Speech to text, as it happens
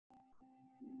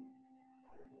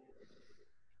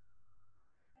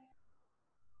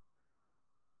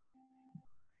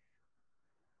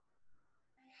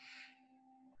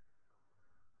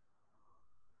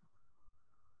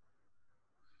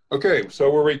Okay, so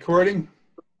we're recording.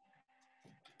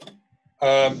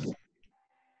 So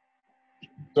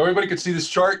everybody can see this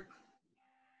chart?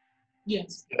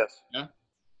 Yes. Yes. Yeah.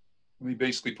 Let me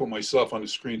basically put myself on the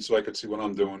screen so I can see what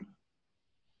I'm doing.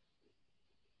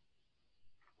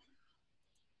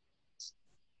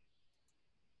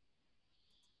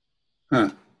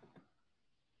 Huh.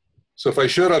 So if I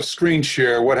shut off screen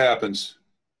share, what happens?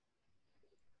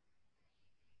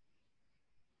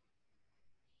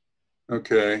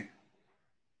 Okay.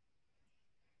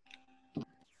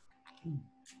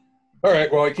 All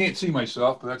right, well, I can't see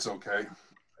myself, but that's okay.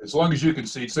 As long as you can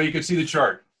see. So you can see the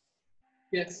chart.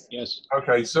 Yes. Yes.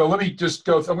 Okay, so let me just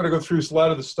go, I'm going to go through a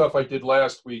lot of the stuff I did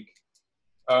last week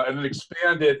and then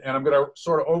expand it, and I'm going to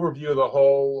sort of overview the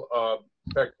whole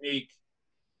technique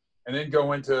and then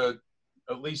go into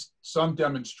at least some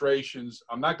demonstrations.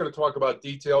 I'm not going to talk about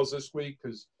details this week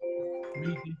because to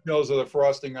me, details are the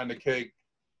frosting on the cake.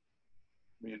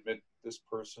 Let me admit this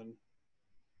person.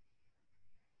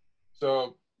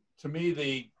 So to me,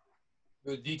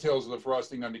 the details of the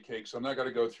frosting on the cake, so I'm not going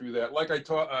to go through that. Like I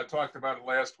talked about it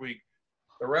last week,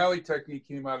 the Reilly technique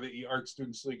came out of the Art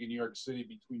Students League in New York City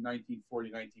between 1940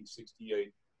 and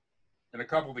 1968. And a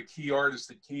couple of the key artists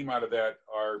that came out of that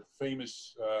are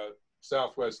famous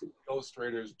Southwest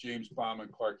illustrators, James Baum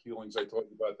and Clark Hewlings. I told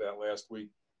you about that last week.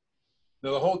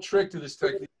 Now, the whole trick to this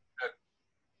technique is that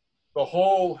the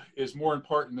whole is more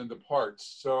important than the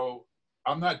parts. So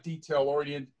I'm not detail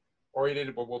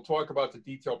oriented, but we'll talk about the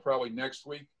detail probably next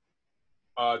week.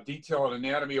 Detail and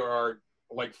anatomy are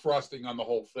like frosting on the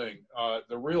whole thing.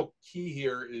 The real key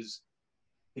here is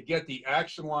to get the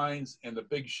action lines and the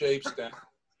big shapes down,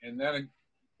 and that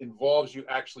involves you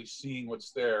actually seeing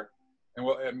what's there. And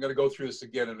I'm going to go through this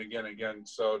again and again and again,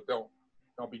 so don't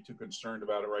be too concerned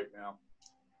about it right now.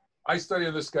 I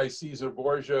studied this guy Cesar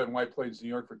Borgia in White Plains, New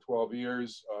York for 12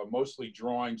 years, mostly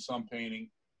drawing, some painting.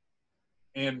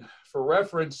 And for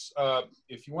reference,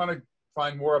 if you want to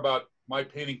find more about my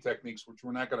painting techniques, which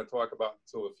we're not going to talk about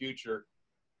until the future,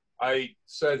 I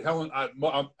said Helen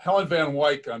Van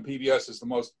Wyck on PBS is the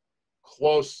most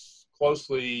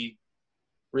closely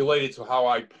related to how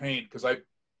I paint, because I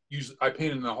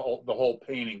paint in the whole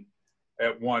painting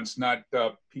at once, not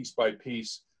piece by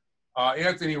piece.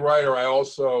 Anthony Ryder, I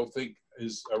also think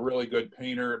is a really good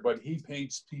painter, but he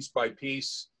paints piece by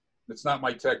piece. That's not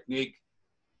my technique.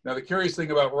 Now, the curious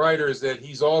thing about Ryder is that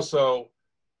he's also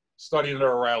studied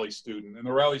under a Reilly student, and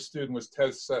the Reilly student was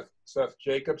Seth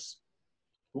Jacobs,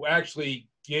 who actually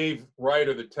gave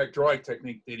Ryder the drawing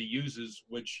technique that he uses,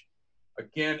 which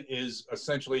again is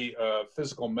essentially a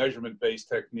physical measurement-based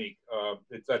technique.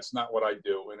 That's not what I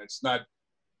do, and it's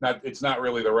not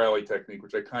really the Reilly technique,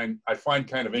 which I find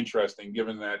kind of interesting,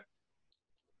 given that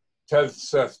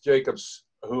Seth Jacobs,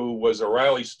 who was a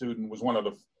Reilly student, was one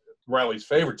of Reilly's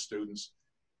favorite students,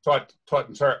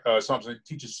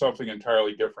 teaches something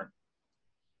entirely different.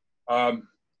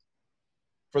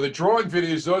 For the drawing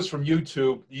videos, those from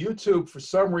YouTube, for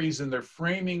some reason, their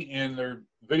framing and their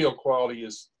video quality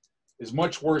is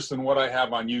much worse than what I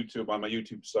have on YouTube, on my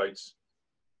YouTube sites.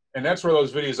 And that's where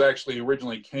those videos actually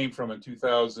originally came from in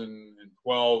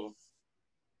 2012.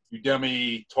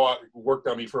 Udemy worked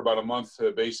on me for about a month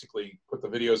to basically put the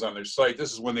videos on their site.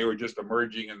 This is when they were just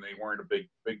emerging and they weren't a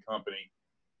big company.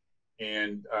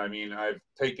 And I mean, I've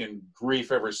taken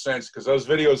grief ever since, because those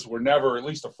videos were never, at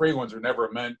least the free ones, were never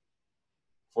meant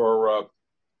for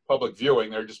public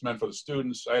viewing. They're just meant for the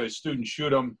students. I had a student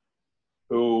shoot them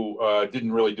who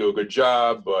didn't really do a good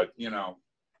job, but you know,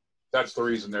 that's the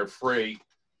reason they're free.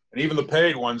 And even the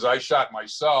paid ones, I shot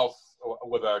myself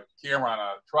with a camera on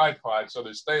a tripod, so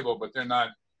they're stable, but they're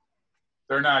not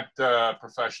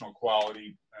professional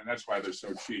quality, and that's why they're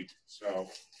so cheap. So,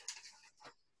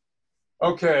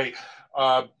 okay,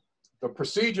 the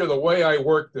procedure, the way I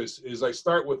work this is I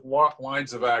start with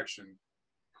lines of action,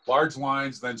 large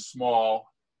lines, then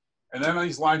small. And then on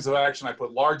these lines of action, I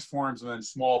put large forms and then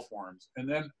small forms. And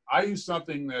then I use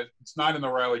something that it's not in the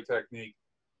Reilly technique.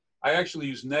 I actually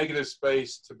use negative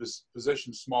space to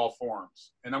position small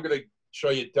forms. And I'm going to show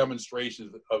you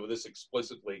demonstrations of this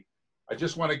explicitly. I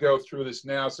just want to go through this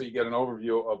now so you get an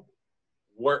overview of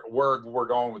where we're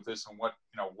going with this and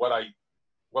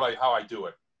how I do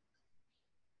it.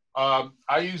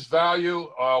 I use value,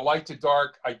 light to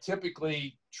dark. I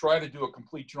typically try to do a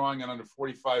complete drawing in under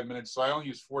 45 minutes, so I only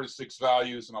use 4 to 6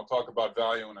 values, and I'll talk about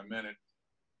value in a minute.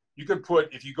 You could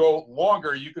put, if you go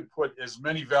longer, you could put as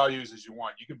many values as you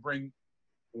want. You could bring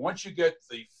once you get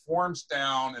the forms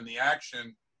down and the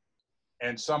action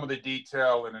and some of the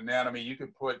detail and anatomy, you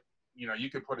could put, you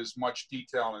could put as much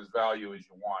detail and as value as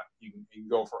you want. You can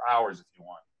go for hours if you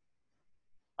want.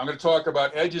 I'm going to talk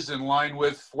about edges and line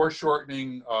width,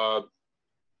 foreshortening, how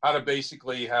to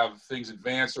basically have things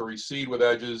advance or recede with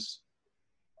edges,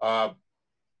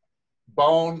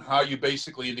 bone, how you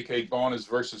basically indicate bone is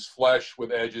versus flesh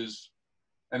with edges.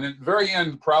 And then very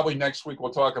end, probably next week, we'll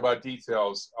talk about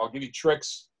details. I'll give you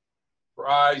tricks for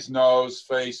eyes, nose,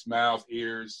 face, mouth,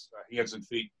 ears, hands, and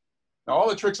feet. Now, all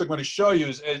the tricks I'm going to show you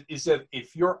is that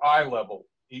if your eye level,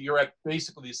 you're at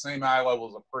basically the same eye level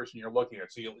as the person you're looking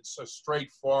at. So it's so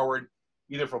straightforward,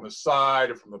 either from the side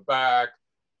or from the back,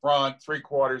 front,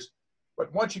 3/4.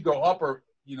 But once you go up or,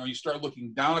 you start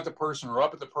looking down at the person or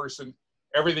up at the person,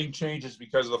 everything changes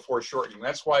because of the foreshortening.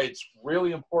 That's why it's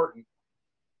really important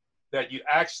that you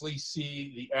actually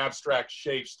see the abstract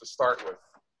shapes to start with.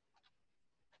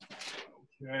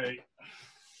 Okay.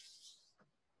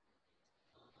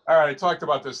 All right, I talked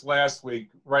about this last week,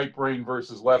 right brain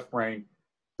versus left brain.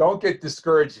 Don't get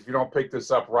discouraged if you don't pick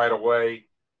this up right away.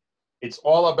 It's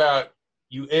all about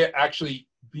you actually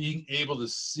being able to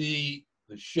see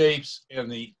the shapes and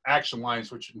the action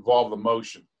lines which involve the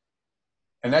motion.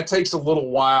 And that takes a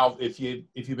little while. If you've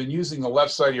been using the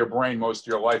left side of your brain most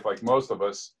of your life, like most of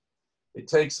us, it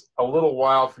takes a little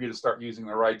while for you to start using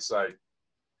the right side.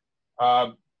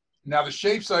 Now the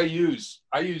shapes I use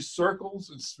circles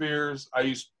and spheres. I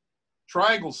use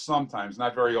triangles sometimes,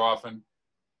 not very often.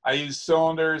 I use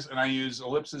cylinders and I use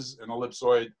ellipses and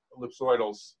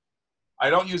ellipsoidals. I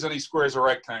don't use any squares or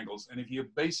rectangles. And if you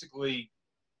basically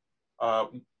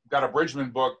got a Bridgman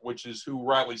book, which is who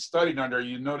Reilly studied under,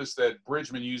 you notice that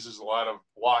Bridgman uses a lot of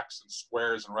blocks and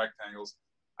squares and rectangles.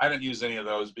 I don't use any of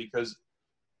those because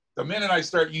the minute I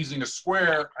start using a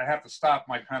square, I have to stop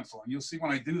my pencil. And you'll see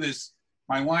when I do this,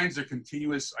 my lines are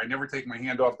continuous. I never take my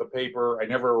hand off the paper. I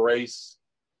never erase.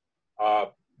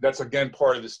 That's, again,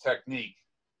 part of this technique.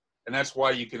 And that's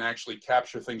why you can actually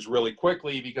capture things really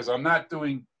quickly, because I'm not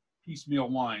doing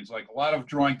piecemeal lines. Like a lot of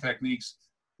drawing techniques,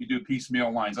 you do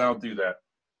piecemeal lines. I don't do that.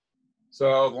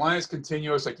 So the line is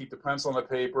continuous. I keep the pencil on the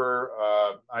paper.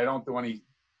 I don't do any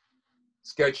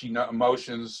sketchy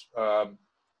motions.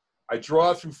 I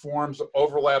draw through forms of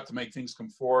overlap to make things come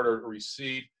forward or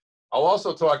recede. I'll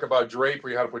also talk about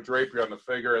drapery, how to put drapery on the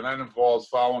figure, and that involves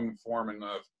following the form and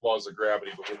the laws of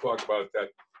gravity, but we'll talk about that.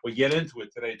 We'll get into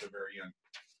it today at the very end.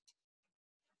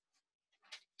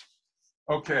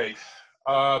 Okay,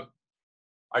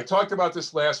 I talked about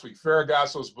this last week,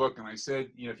 Ferragasso's book, and I said,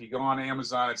 if you go on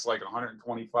Amazon, it's like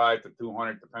 125 to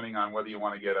 200, depending on whether you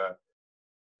want to get a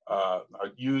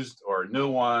used or a new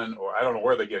one, or I don't know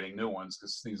where they're getting new ones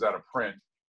because this thing's out of print.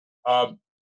 But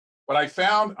I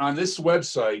found on this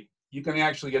website, you can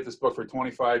actually get this book for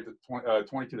 $22 to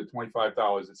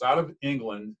 $25. It's out of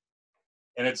England,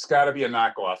 and it's got to be a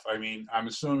knockoff. I mean, I'm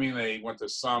assuming they went to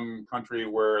some country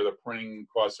where the printing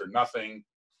costs are nothing,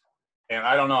 and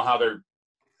I don't know how they're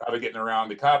getting around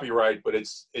the copyright, but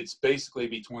it's basically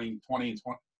between $22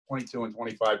 and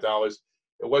 $25.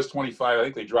 It was 25. I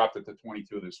think they dropped it to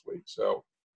 22 this week. So,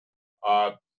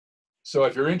 so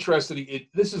if you're interested,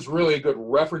 this is really a good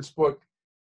reference book.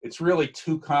 It's really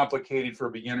too complicated for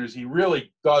beginners. He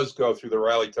really does go through the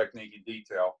Reilly technique in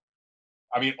detail.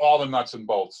 I mean, all the nuts and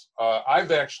bolts.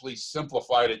 I've actually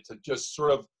simplified it to just sort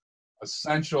of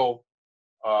essential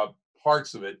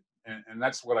parts of it, and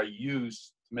that's what I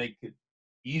use to make it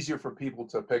easier for people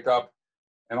to pick up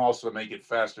and also to make it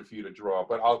faster for you to draw.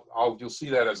 But you'll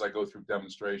see that as I go through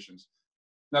demonstrations.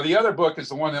 Now, the other book is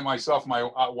the one that myself and my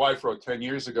wife wrote 10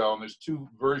 years ago, and there's two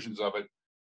versions of it.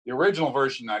 The original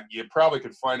version, you probably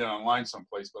could find it online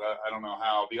someplace, but I don't know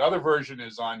how. The other version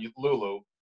is on Lulu,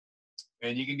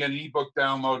 and you can get an ebook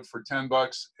download for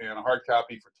 $10 and a hard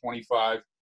copy for $25.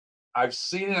 I've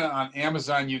seen it on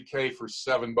Amazon UK for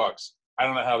 $7. I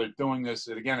don't know how they're doing this.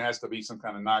 It has to be some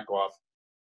kind of knockoff.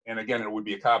 And again, it would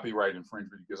be a copyright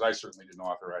infringement because I certainly didn't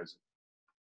authorize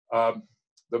it.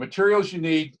 The materials you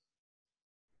need,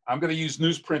 I'm going to use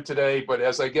newsprint today, but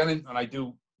as I get in and I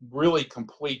do really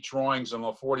complete drawings in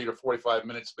 40 to 45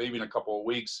 minutes, maybe in a couple of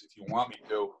weeks, if you want me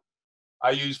to, I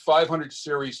use 500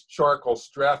 series charcoal,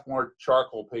 Strathmore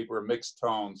charcoal paper, mixed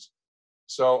tones.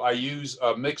 So I use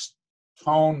a mixed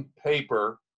tone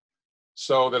paper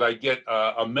so that I get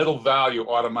a middle value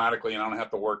automatically, and I don't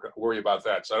have to worry about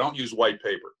that. So I don't use white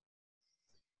paper.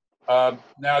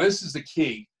 Now this is the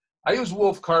key. I use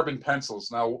Wolf carbon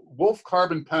pencils. Now Wolf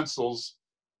carbon pencils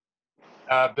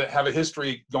that have a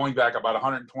history going back about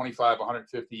 125,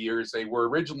 150 years. They were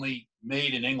originally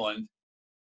made in England,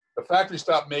 The factory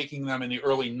stopped making them in the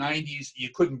early 90s. You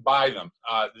couldn't buy them.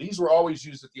 These were always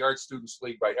used at the Art Students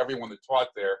League by everyone that taught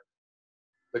there.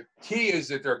 The key is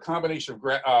that they're a combination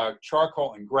of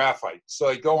charcoal and graphite. So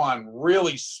they go on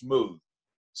really smooth.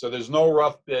 So there's no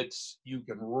rough bits. You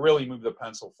can really move the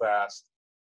pencil fast.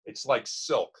 It's like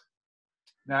silk.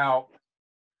 Now,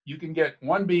 you can get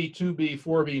 1B, 2B,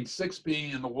 4B, and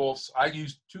 6B in the Wolfs. I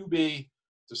use 2B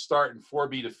to start and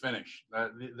 4B to finish.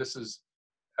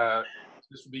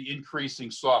 This will be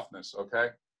increasing softness, okay?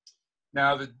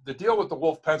 Now, the deal with the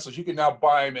Wolf pencils, you can now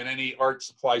buy them in any art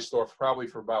supply store probably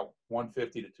for about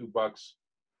 $1.50 to $2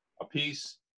 a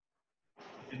piece.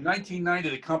 In 1990,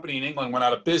 the company in England went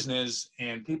out of business,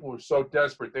 and people were so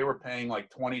desperate, they were paying like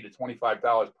 $20 to $25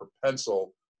 per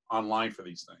pencil online for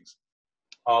these things.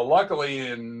 Luckily,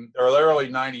 in the early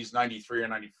 90s, 93 or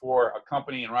 94, a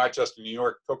company in Rochester, New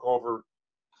York, took over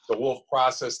the Wolf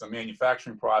process, the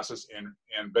manufacturing process,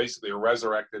 and basically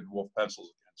resurrected Wolf pencils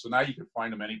again. So now you can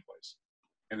find them any place,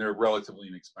 and they're relatively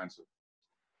inexpensive.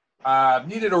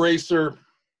 Kneaded eraser.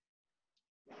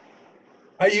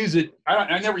 I use it.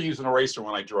 I never use an eraser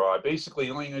when I draw. Basically,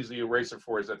 the only thing I use the eraser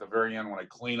for is at the very end when I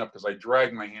clean up, because I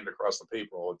drag my hand across the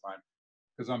paper all the time,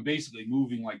 because I'm basically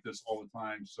moving like this all the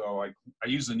time. So I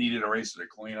use the kneaded eraser to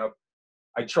clean up.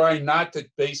 I try not to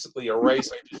basically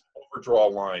erase. I just overdraw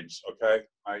lines, okay?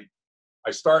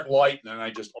 I start light and then I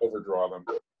just overdraw them.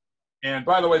 And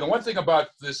by the way, the one thing about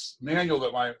this manual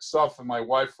that myself and my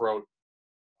wife wrote,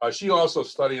 she also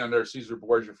studied under Caesar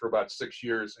Borgia for about 6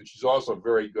 years, and she's also a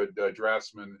very good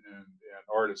draftsman and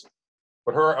artist.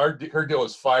 But her deal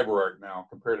is fiber art now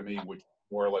compared to me, which is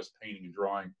more or less painting and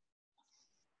drawing.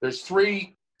 There's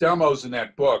 3 demos in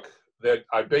that book that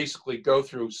I basically go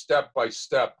through step by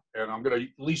step, and I'm going to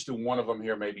at least do one of them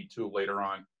here, maybe 2 later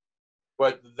on.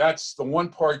 But that's the one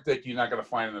part that you're not going to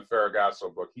find in the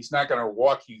Ferragasso book. He's not going to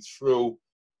walk you through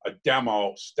a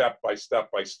demo step by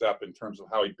step by step in terms of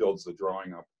how he builds the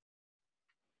drawing up.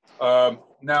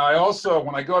 Now, I also,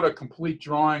 when I go to complete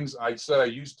drawings, I said I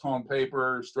use tone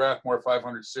paper, Strathmore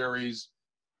 500 series.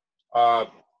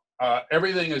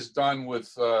 Everything is done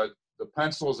with the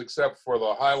pencils except for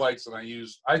the highlights, and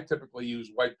I typically use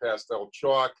white pastel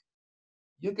chalk.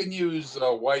 You can use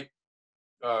white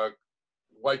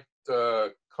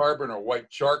carbon or white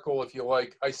charcoal if you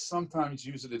like. I sometimes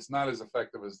use it. It's not as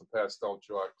effective as the pastel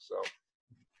chalk. So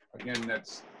again,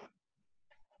 that's,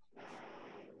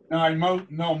 now I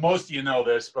know most of you know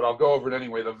this, but I'll go over it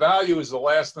anyway. The value is the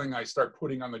last thing I start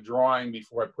putting on the drawing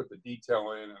before I put the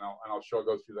detail in, and I'll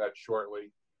go through that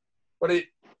shortly. But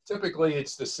typically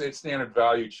it's the standard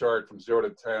value chart from 0 to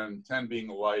 10, 10 being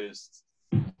the lightest,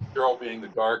 0 being the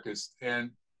darkest, and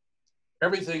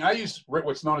everything. I use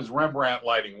what's known as Rembrandt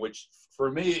lighting, which for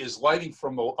me is lighting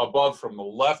from above from the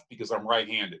left, because I'm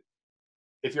right-handed.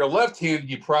 If you're left-handed,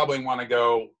 you probably want to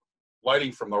go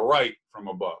lighting from the right from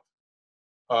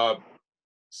above.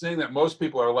 Seeing that most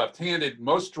people are left-handed,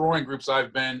 most drawing groups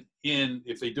I've been in,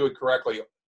 if they do it correctly,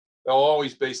 they'll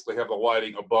always basically have the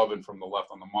lighting above and from the left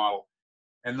on the model.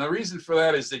 And the reason for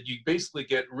that is that you basically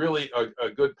get really a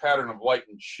good pattern of light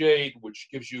and shade, which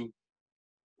gives you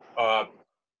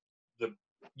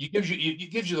gives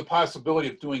you the possibility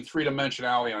of doing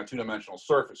 3-dimensionality on a 2-dimensional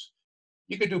surface.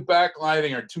 You could do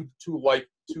backlighting or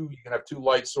you can have 2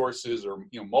 light sources, or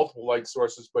multiple light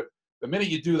sources, but the minute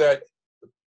you do that,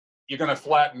 you're going to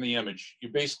flatten the image.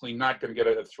 You're basically not going to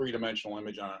get a 3-dimensional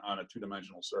image on a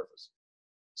 2-dimensional surface.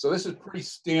 So this is pretty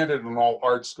standard in all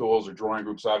art schools or drawing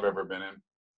groups I've ever been in.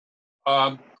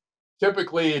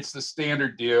 Typically, it's the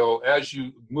standard deal. As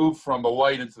you move from the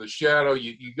light into the shadow,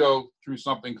 you go through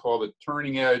something called the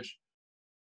turning edge,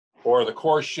 or the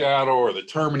coarse shadow, or the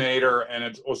terminator, and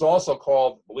it was also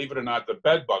called, believe it or not, the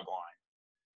bedbug line.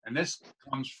 And this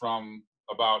comes from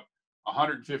about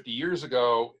 150 years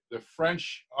ago. The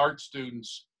French art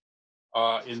students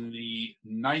in the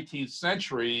 19th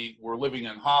century were living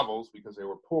in hovels because they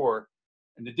were poor.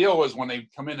 And the deal was, when they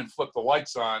come in and flip the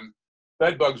lights on,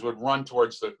 bedbugs would run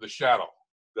towards the shadow,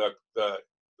 the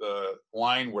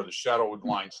line where the shadow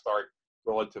line start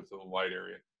relative to the light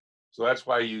area. So that's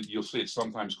why you'll see it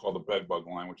sometimes called the bedbug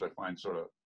line, which I find sort of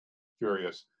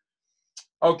curious.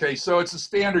 Okay, so it's a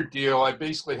standard deal. I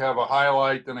basically have a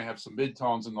highlight, then I have some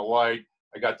midtones in the light.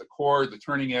 I got the core, the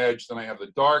turning edge, then I have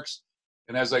the darks.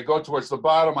 And as I go towards the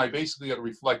bottom, I basically get a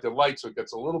reflected light, so it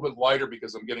gets a little bit lighter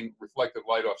because I'm getting reflected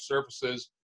light off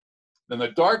surfaces. Then the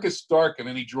darkest dark in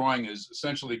any drawing is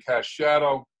essentially cast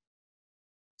shadow.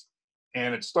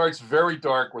 And it starts very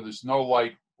dark where there's no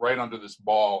light right under this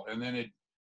ball. And then it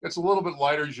gets a little bit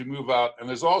lighter as you move out. And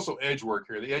there's also edge work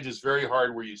here. The edge is very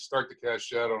hard where you start to cast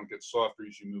shadow and get softer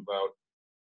as you move out.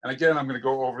 And again, I'm going to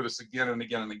go over this again and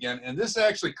again and again. And this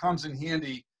actually comes in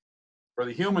handy for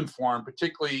the human form,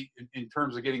 particularly in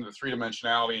terms of getting the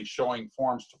three-dimensionality and showing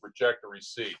forms to project or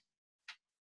recede.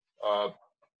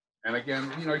 And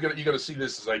again, you got to see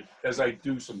this as I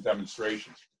do some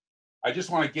demonstrations. I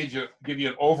just want to give you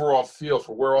an overall feel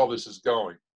for where all this is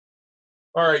going.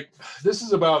 All right, this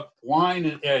is about line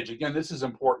and edge. Again, this is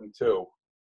important too.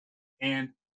 And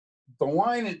the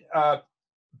line,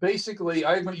 basically,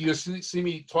 you see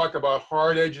me talk about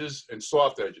hard edges and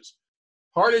soft edges.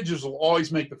 Hard edges will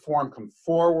always make the form come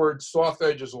forward. Soft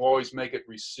edges will always make it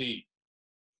recede.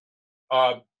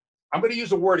 I'm going to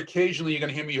use a word occasionally. You're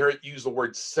going to hear me use the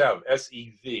word SEV,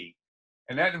 S-E-V.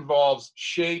 And that involves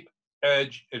shape,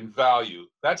 edge, and value.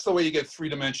 That's the way you get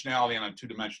three-dimensionality on a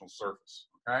two-dimensional surface,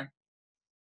 okay?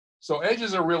 So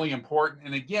edges are really important.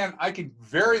 And again, I can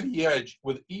vary the edge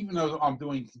even though I'm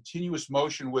doing continuous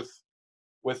motion with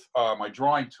my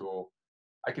drawing tool,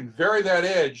 I can vary that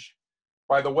edge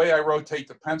by the way I rotate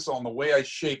the pencil and the way I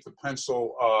shape the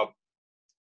pencil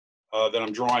that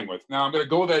I'm drawing with. Now I'm going to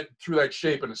go through that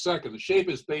shape in a second. The shape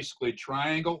is basically a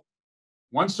triangle.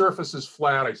 One surface is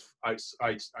flat. I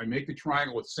make the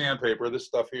triangle with sandpaper, this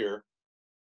stuff here,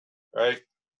 right?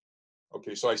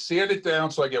 Okay, so I sand it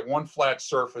down so I get one flat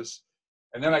surface,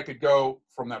 and then I could go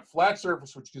from that flat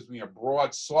surface, which gives me a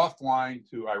broad, soft line,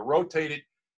 to I rotate it,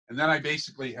 and then I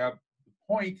basically have the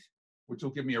point, which will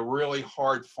give me a really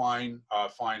hard, fine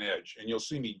edge. And you'll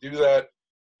see me do that,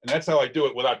 and that's how I do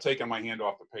it without taking my hand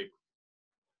off the paper.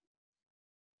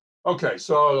 Okay,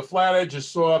 so the flat edge is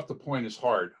soft, the point is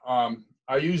hard.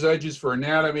 I use edges for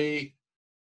anatomy.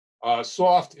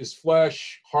 Soft is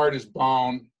flesh, hard is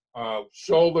bone.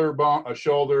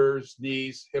 Shoulders,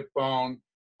 knees, hip bone,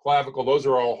 clavicle, those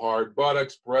are all hard.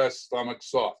 Buttocks, breast, stomach,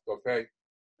 soft, okay?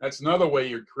 That's another way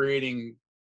you're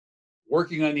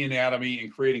working on the anatomy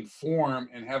and creating form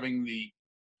and having the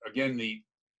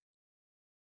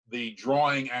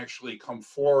drawing actually come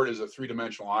forward as a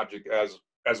three-dimensional object as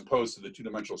opposed to the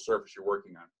two-dimensional surface you're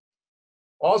working on.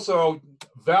 Also,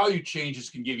 value changes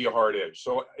can give you a hard edge.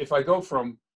 So if I go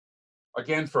from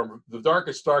the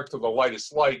darkest dark to the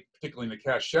lightest light, particularly in the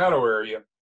cast shadow area,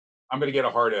 I'm going to get a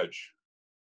hard edge.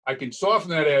 I can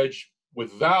soften that edge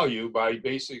with value by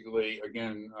basically,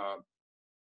 going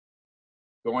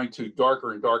to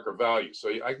darker and darker value. So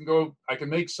I can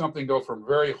make something go from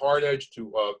very hard edge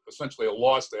to essentially a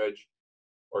lost edge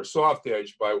or soft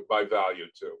edge by value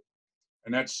too.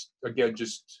 And that's, again,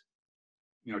 just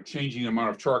changing the amount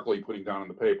of charcoal you're putting down on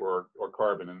the paper or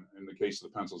carbon in the case of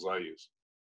the pencils I use.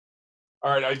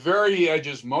 All right, I vary the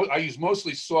edges. I use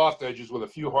mostly soft edges with a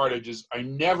few hard edges. I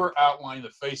never outline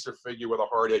the face or figure with a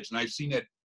hard edge, and I've seen that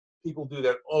people do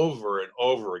that over and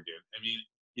over again. I mean,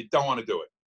 you don't want to do it.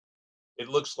 It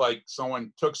looks like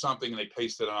someone took something and they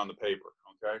pasted it on the paper,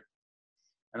 okay?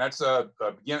 And that's a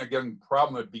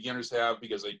problem that beginners have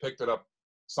because they picked it up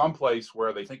someplace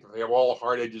where they think if they have all the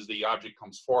hard edges, the object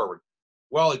comes forward.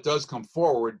 Well, it does come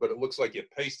forward, but it looks like you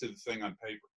pasted the thing on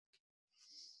paper.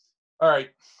 All right.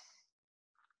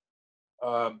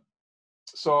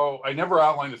 So I never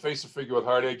outline the face or figure with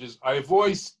hard edges. I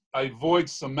avoid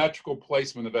symmetrical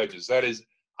placement of edges. That is,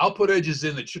 I'll put edges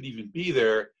in that shouldn't even be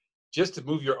there just to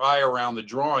move your eye around the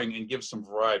drawing and give some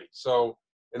variety. So,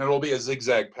 and it'll be a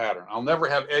zigzag pattern. I'll never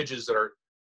have edges that are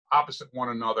opposite one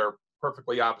another,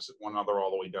 perfectly opposite one another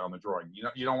all the way down the drawing.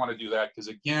 You don't want to do that because,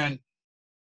 again,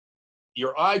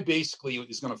 your eye basically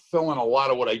is going to fill in a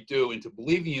lot of what I do into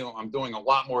believing I'm doing a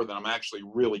lot more than I'm actually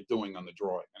really doing on the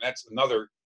drawing. And that's another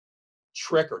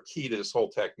trick or key to this whole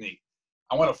technique.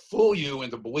 I want to fool you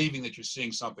into believing that you're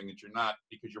seeing something that you're not,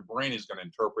 because your brain is going to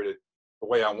interpret it the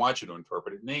way I want you to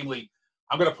interpret it. Namely,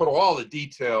 I'm going to put all the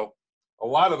detail, a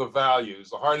lot of the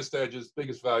values, the hardest edges,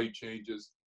 biggest value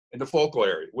changes, in the focal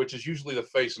area, which is usually the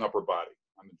face and upper body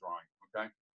on the drawing, okay?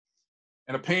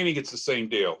 In a painting, it's the same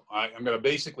deal. I'm going to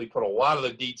basically put a lot of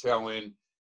the detail in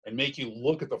and make you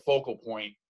look at the focal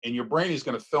point, and your brain is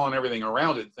going to fill in everything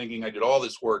around it, thinking I did all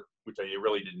this work, which I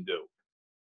really didn't do.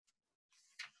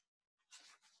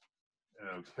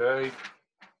 Okay.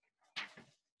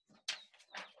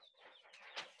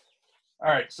 All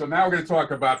right, so now we're going to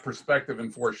talk about perspective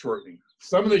and foreshortening.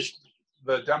 Some of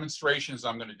the demonstrations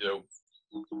I'm going to do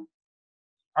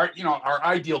are, our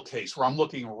ideal case where I'm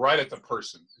looking right at the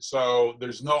person. So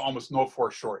there's almost no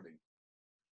foreshortening.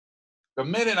 The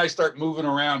minute I start moving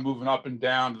around, moving up and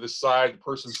down to the side, the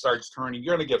person starts turning,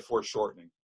 you're going to get foreshortening.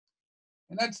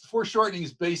 And foreshortening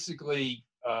is basically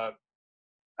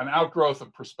an outgrowth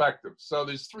of perspective. So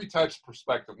there's three types of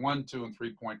perspective: 1, 2, and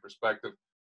 3-point perspective.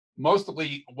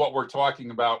 Mostly what we're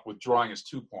talking about with drawing is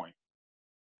 2-point.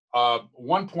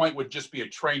 1 point would just be a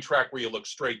train track where you look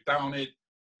straight down it.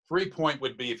 3 point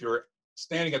would be if you're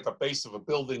standing at the base of a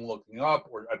building looking up,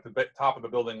 or at the top of the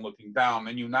building looking down.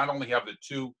 Then you not only have the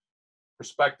two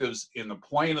perspectives in the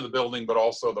plane of the building, but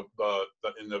also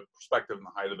in the perspective and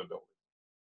the height of the building.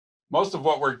 Most of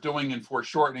what we're doing in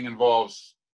foreshortening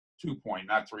involves 2 point,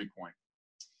 not 3 point.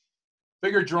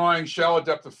 Figure drawing, shallow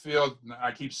depth of field.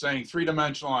 I keep saying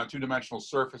 3-dimensional on 2-dimensional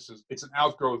surfaces. It's an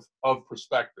outgrowth of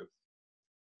perspective.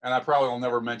 And I probably will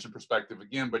never mention perspective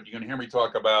again, but you're going to hear me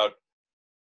talk about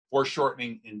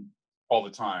foreshortening all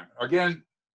the time. Again,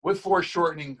 with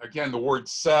foreshortening, again, the word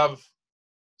sev.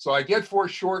 So I get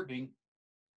foreshortening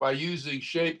by using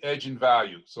shape, edge, and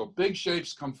value. So big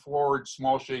shapes come forward,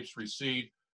 small shapes recede.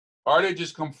 Hard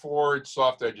edges come forward,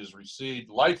 soft edges recede.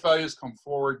 Light values come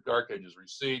forward, dark edges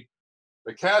recede.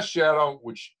 The cast shadow,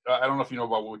 which I don't know if you know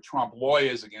about what trompe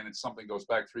l'oeil is. Again, it's something that goes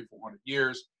back 300-400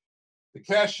 years. The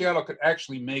cast shadow could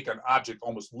actually make an object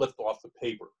almost lift off the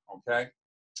paper, okay?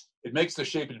 It makes the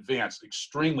shape advanced,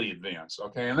 extremely advanced,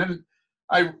 okay? And then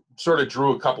I sort of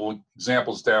drew a couple of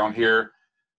examples down here.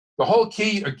 The whole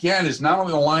key, again, is not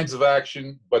only the lines of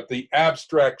action, but the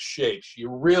abstract shapes. You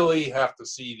really have to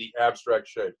see the abstract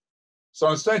shape. So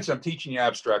in a sense, I'm teaching you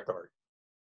abstract art.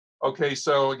 Okay,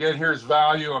 so again, here's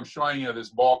value. I'm showing you this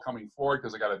ball coming forward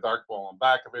because I got a dark ball on the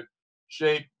back of it.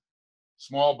 Shape,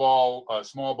 small ball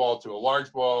to a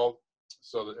large ball.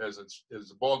 So that as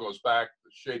the ball goes back,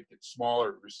 the shape gets smaller,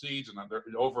 it recedes, and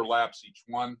it overlaps each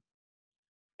one.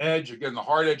 Edge, again, the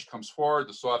hard edge comes forward,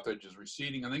 the soft edge is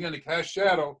receding, and again, the cast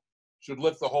shadow should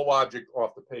lift the whole object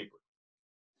off the paper.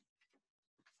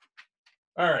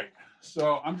 All right,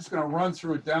 so I'm just going to run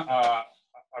through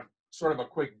sort of a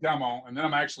quick demo, and then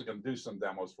I'm actually going to do some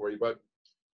demos for you. But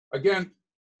again,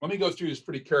 let me go through this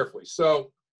pretty carefully.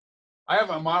 So I have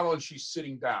a model, and she's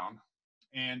sitting down,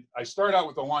 and I start out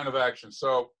with the line of action.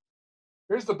 So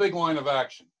here's the big line of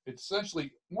action. It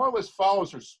essentially more or less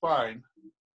follows her spine,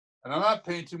 and I'm not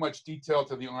paying too much detail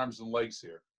to the arms and legs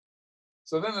here.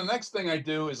 So then the next thing I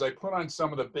do is I put on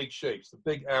some of the big shapes, the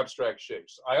big abstract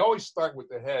shapes. I always start with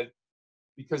the head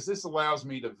because this allows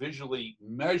me to visually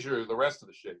measure the rest of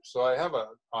the shapes. So I have a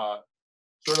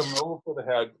sort of an oval for the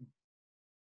head.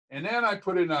 And then I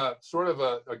put in a sort of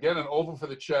again, an oval for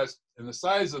the chest. And the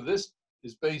size of this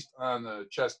is based on the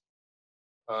chest,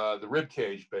 the rib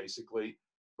cage, basically.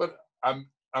 But I'm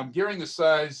gearing the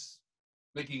size,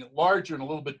 making it larger and a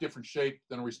little bit different shape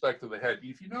than in respect to the head.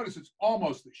 If you notice, it's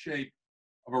almost the shape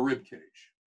of a rib cage.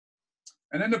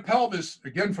 And then the pelvis,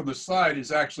 again, from the side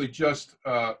is actually just,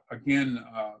 again,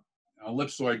 an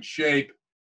ellipsoid shape.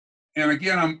 And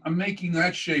again, I'm making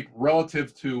that shape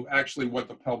relative to actually what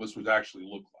the pelvis would actually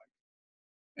look like.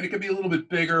 And it could be a little bit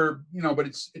bigger, you know, but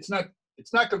it's not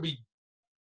going to be,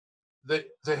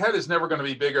 the head is never going to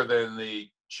be bigger than the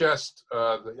chest,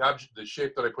 the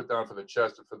shape that I put down for the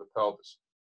chest and for the pelvis.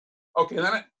 Okay,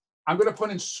 then I'm going to put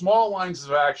in small lines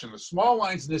of action. The small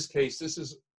lines in this case, this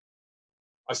is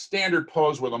a standard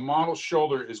pose where the model's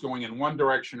shoulder is going in one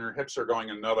direction, her hips are going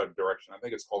in another direction. I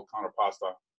think it's called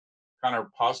counterposto, I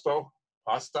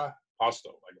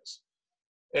guess.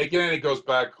 Again, it goes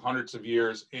back hundreds of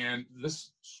years, and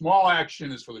this small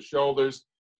action is for the shoulders,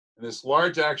 and this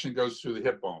large action goes through the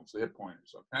hip bones, the hip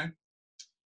pointers, okay?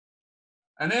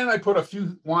 And then I put a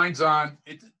few lines on.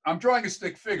 I'm drawing a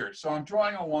stick figure, so I'm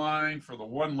drawing a line for the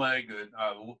one leg.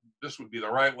 This would be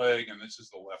the right leg, and this is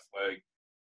the left leg.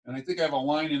 And I think I have a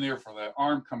line in there for the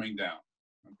arm coming down.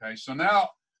 Okay, so now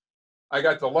I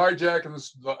got the large action,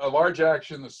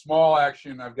 the small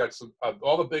action. I've got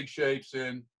all the big shapes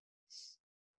in,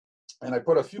 and I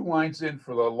put a few lines in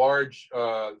for the large,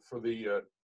 for the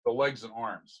legs and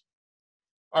arms.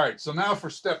 All right, so now for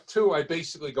step 2, I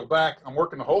basically go back. I'm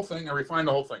working the whole thing. I refine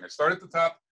the whole thing. I start at the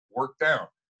top, work down.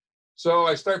 So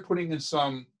I start putting in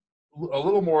a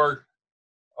little more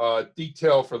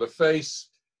detail for the face.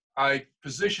 I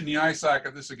position the eye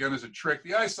socket. This again is a trick.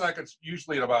 The eye socket's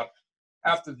usually at about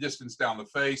half the distance down the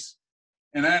face.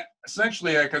 And that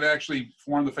essentially I could actually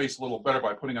form the face a little better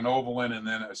by putting an oval in and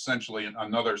then essentially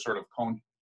another sort of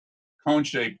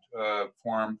cone-shaped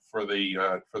form for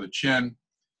the chin.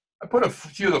 I put a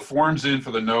few of the forms in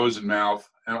for the nose and mouth.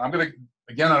 And I'm going to,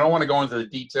 again, I don't want to go into the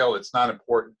detail. It's not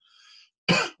important.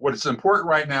 What is important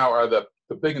right now are the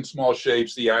big and small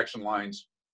shapes, the action lines,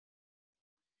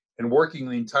 and working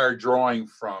the entire drawing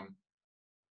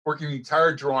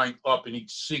up in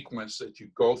each sequence that you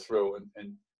go through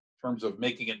in terms of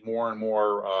making it more and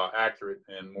more accurate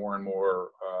and more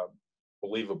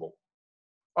believable.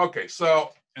 Okay,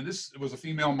 so, and this was a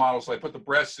female model, so I put the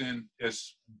breasts in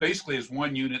as basically as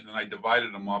one unit, and I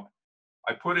divided them up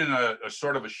I put in a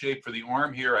sort of a shape for the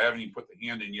arm here. I haven't even put the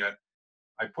hand in yet.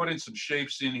 I put in some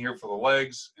shapes in here for the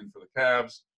legs and for the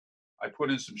calves. I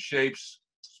put in some shapes,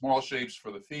 small shapes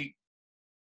for the feet.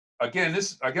 Again,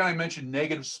 I mentioned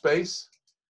negative space.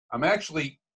 I'm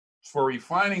actually, for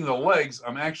refining the legs,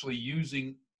 I'm actually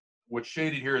using what's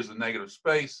shaded here as the negative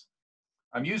space.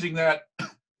 I'm using that to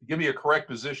give me a correct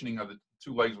positioning of the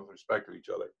two legs with respect to each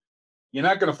other. You're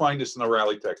not going to find this in the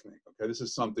Reilly technique, okay? This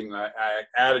is something that I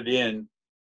added in.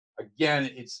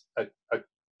 Again, it's a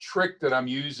trick that I'm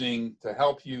using to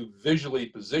help you visually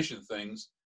position things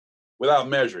without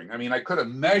measuring. I mean, I could have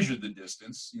measured the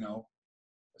distance,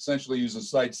 essentially use a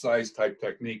site size type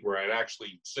technique where I'd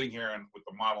actually sitting here and with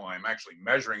the model, and I'm actually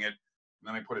measuring it, and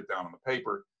then I put it down on the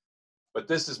paper. But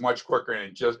this is much quicker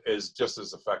and it is just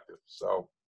as effective. So,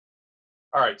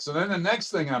 all right. So then the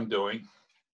next thing I'm doing,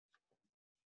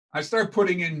 I start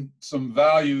putting in some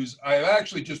values. I've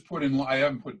actually just put in, I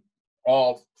haven't put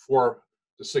all 4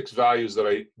 to 6 values that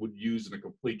I would use in a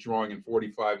complete drawing in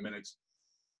 45 minutes.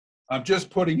 I'm just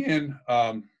putting in,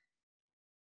 okay,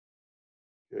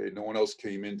 no one else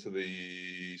came into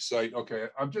the site. Okay,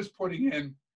 I'm just putting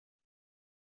in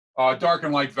dark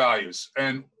and light values.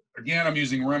 And again, I'm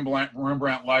using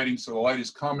Rembrandt lighting, so the light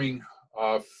is coming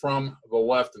from the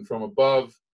left and from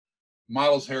above.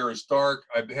 Model's hair is dark.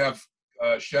 I have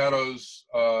shadows.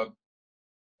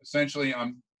 Essentially,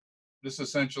 this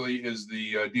essentially is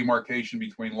the demarcation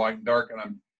between light and dark, and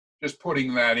I'm just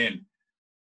putting that in.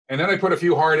 And then I put a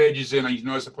few hard edges in. You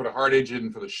notice I put a hard edge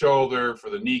in for the shoulder, for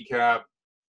the kneecap.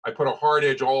 I put a hard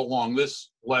edge all along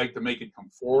this leg to make it come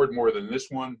forward more than this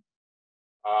one.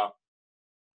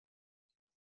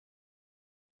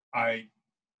 I,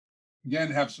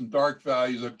 again, have some dark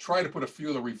values. I've tried to put a few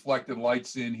of the reflected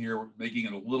lights in here, making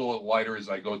it a little lighter as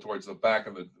I go towards the back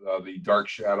of the dark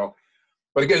shadow.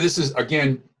 But again, this is,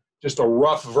 again, just a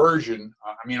rough version.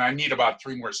 I mean, I need about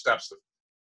 3 more steps to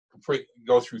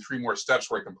go through 3 more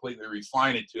steps where I completely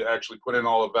refine it to actually put in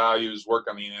all the values, work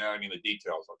on the anatomy and the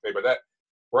details, okay? But that,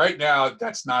 right now,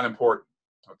 that's not important,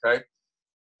 okay?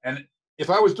 And if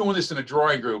I was doing this in a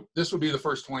drawing group, this would be the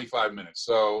first 25 minutes.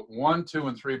 So 1, 2,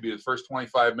 and 3 would be the first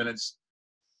 25 minutes.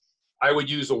 I would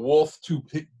use a Wolf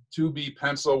 2B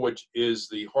pencil, which is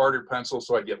the harder pencil,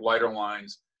 so I get lighter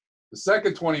lines. The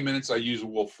second 20 minutes, I use a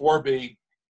Wolf 4B.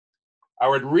 I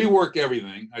would rework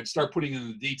everything. I'd start putting in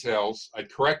the details.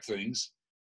 I'd correct things.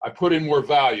 I put in more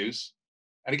values.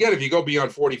 And again, if you go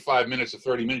beyond 45 minutes or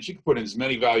 30 minutes, you can put in as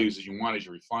many values as you want as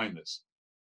you refine this.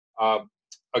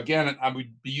 Again, I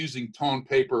would be using tone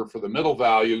paper for the middle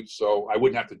value, so I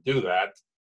wouldn't have to do that.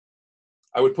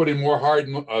 I would put in more hard,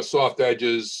 soft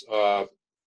edges, bone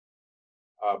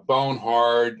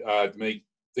hard to make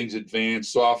things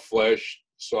advance, soft flesh,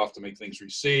 soft to make things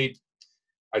recede.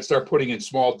 I'd start putting in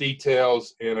small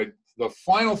details, and the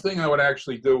final thing I would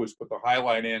actually do is put the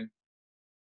highlight in,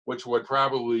 which would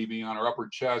probably be on her upper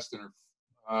chest and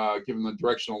her, giving the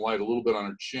directional light a little bit on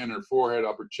her chin, her forehead,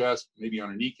 upper chest, maybe on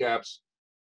her kneecaps.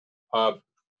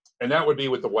 And that would be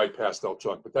with the white pastel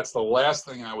chalk, but that's the last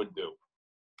thing I would do.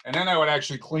 And then I would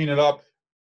actually clean it up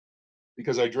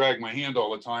because I drag my hand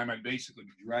all the time. I'd basically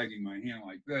be dragging my hand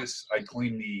like this. I'd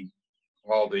clean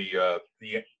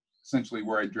essentially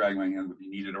where I drag my hand with the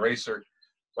kneaded eraser,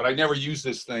 but I never use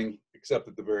this thing except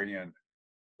at the very end.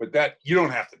 But that, you don't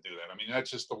have to do that. I mean,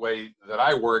 that's just the way that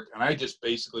I work, and I just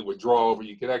basically would draw over.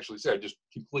 You could actually say I just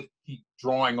keep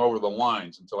drawing over the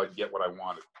lines until I get what I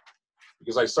wanted.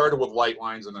 Because I started with light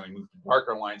lines and then I moved to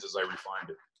darker lines as I refined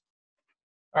it.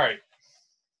 All right.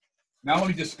 Now let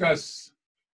me discuss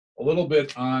a little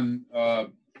bit on,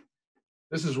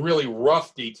 this is really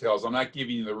rough details. I'm not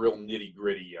giving you the real nitty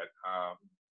gritty yet.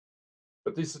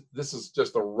 But this is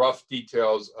just the rough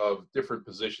details of different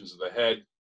positions of the head.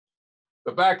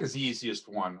 The back is the easiest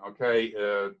one, okay?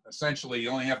 Essentially,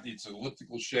 you only have it's an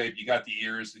elliptical shape. You got the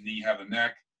ears, and then you have the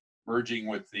neck merging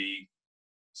with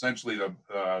essentially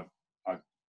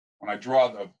when I draw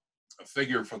a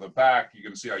figure for the back, you're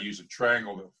going to see I use a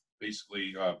triangle to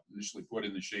basically initially put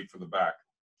in the shape for the back.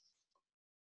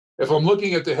 If I'm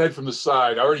looking at the head from the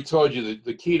side, I already told you that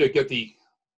the key to get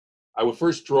I would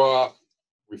first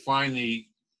refine the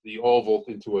oval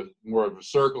into more of a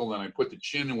circle, then I put the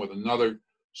chin in with another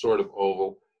sort of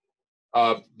oval.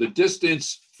 The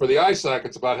distance for the eye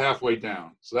socket's about halfway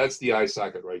down. So that's the eye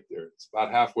socket right there. It's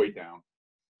about halfway down.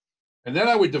 And then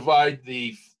I would divide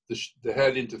the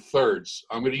head into thirds.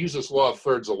 I'm going to use this law of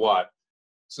thirds a lot.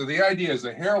 So the idea is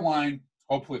the hairline,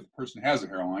 hopefully if the person has a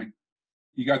hairline,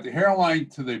 you got the hairline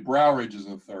to the brow ridge is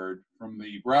a third. From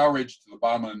the brow ridge to the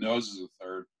bottom of the nose is a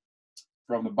third.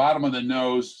 From the bottom of the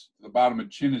nose to the bottom of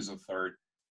the chin is a third.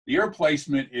 The ear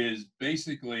placement is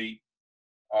basically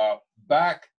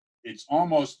Back, it's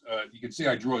almost, you can see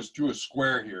I drew a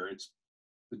square here. It's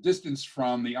the distance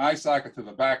from the eye socket to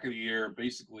the back of the ear,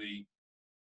 basically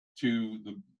to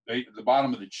the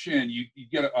bottom of the chin, you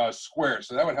get a square.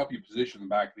 So that would help you position the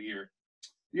back of the ear.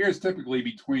 The ear is typically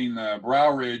between the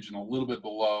brow ridge and a little bit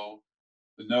below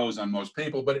the nose on most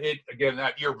people, but again,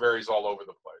 that ear varies all over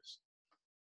the place.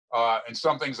 And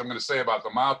some things I'm going to say about the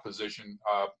mouth position.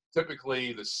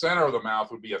 Typically, the center of the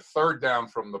mouth would be a third down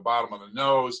from the bottom of the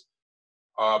nose,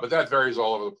 but that varies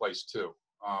all over the place too.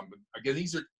 But again,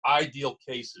 these are ideal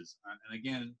cases. And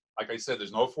again, like I said,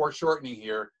 there's no foreshortening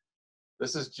here.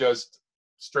 This is just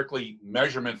strictly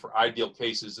measurement for ideal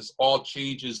cases. This all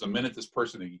changes the minute this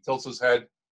person, he tilts his head,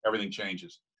 everything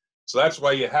changes. So that's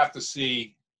why you have to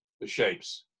see the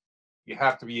shapes. You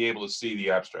have to be able to see the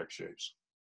abstract shapes.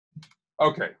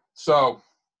 Okay, so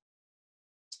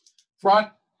front,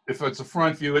 if it's a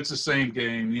front view, it's the same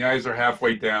game. The eyes are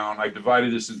halfway down. I've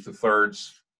divided this into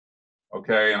thirds,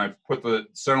 okay, and I've put the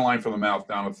center line from the mouth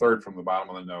down a third from the bottom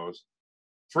of the nose.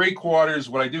 3/4,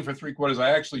 what I do for 3/4,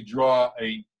 I actually draw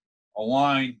a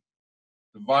line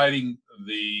dividing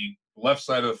the left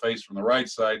side of the face from the right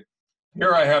side.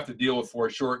 Here I have to deal with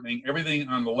foreshortening. Everything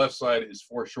on the left side is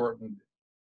foreshortened.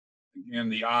 Again,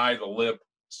 the eye, the lip.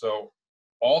 So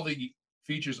all the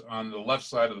features on the left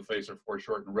side of the face are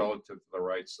foreshortened relative to the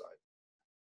right side.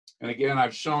 And again,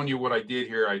 I've shown you what I did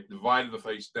here. I divided the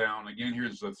face down. Again,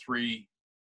 here's the 3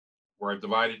 where I've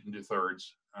divided into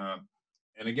thirds.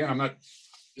 And again,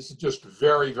 this is just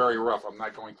very, very rough. I'm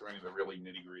not going through any of the really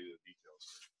nitty-gritty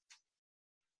details.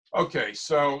 Okay,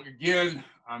 so again,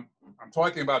 I'm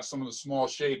talking about some of the small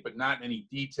shape, but not any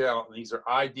detail. And these are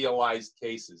idealized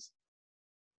cases.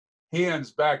 Hands,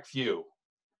 back view.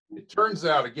 It turns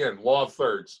out, again, law of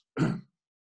thirds.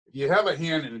 If you have a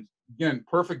hand, and again,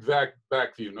 perfect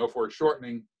back view, no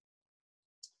foreshortening.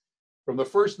 From the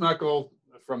first knuckle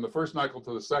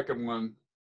to the second one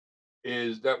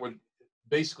that would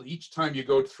basically, each time you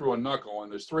go through a knuckle,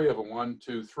 and there's 3 of them, 1,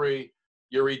 2, 3,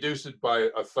 you reduce it by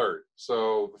a third.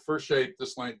 So the first shape,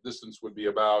 this length distance would be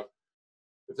about,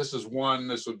 if this is 1,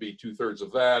 this would be 2/3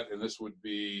 of that, and this would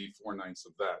be 4/9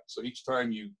 of that. So each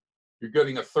time you're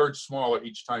getting a third smaller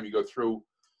each time you go through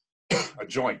a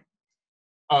joint.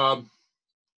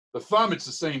 The thumb, it's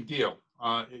the same deal.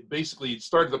 Basically, it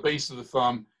starts at the base of the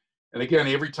thumb, and again,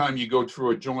 every time you go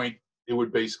through a joint, it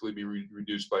would basically be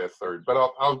reduced by a third. But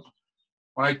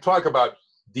when I talk about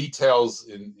details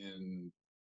in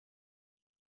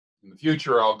the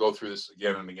future, I'll go through this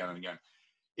again and again and again.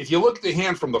 If you look at the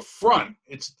hand from the front,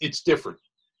 it's different.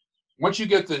 Once you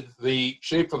get the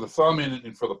shape for the thumb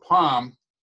and for the palm,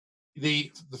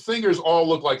 the fingers all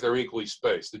look like they're equally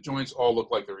spaced. The joints all look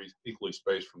like they're equally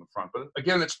spaced from the front. But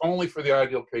again, it's only for the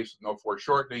ideal case with no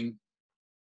foreshortening.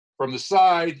 From the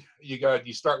side,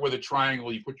 you start with a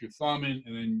triangle, you put your thumb in,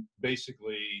 and then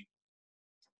basically,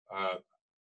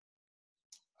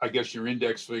 I guess your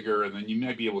index finger, and then you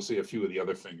may be able to see a few of the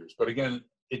other fingers. But again,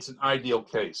 it's an ideal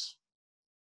case.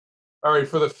 All right,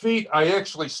 for the feet, I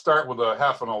actually start with a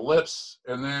half an ellipse,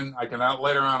 and then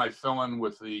later on, I fill in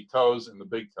with the toes and the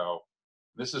big toe.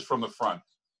 This is from the front.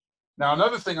 Now,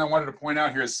 another thing I wanted to point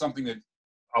out here is something that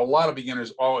a lot of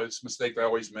beginners mistake they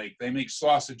always make. They make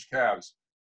sausage calves.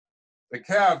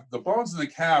 The bones in the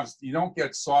calves, you don't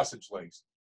get sausage legs.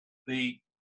 The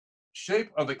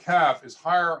shape of the calf is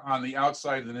higher on the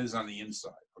outside than it is on the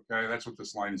inside, okay? That's what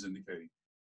this line is indicating.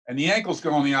 And the ankles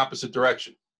go in the opposite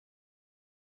direction.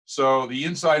 So the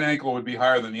inside ankle would be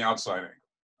higher than the outside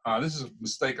ankle. This is a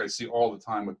mistake I see all the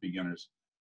time with beginners.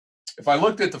 If I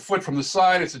looked at the foot from the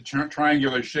side, it's a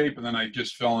triangular shape, and then I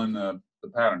just fill in the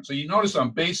pattern. So you notice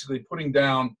I'm basically putting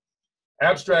down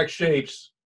abstract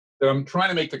shapes that I'm trying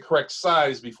to make the correct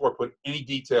size before I put any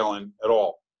detail in at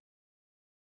all.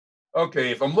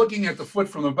 Okay, if I'm looking at the foot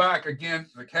from the back, again,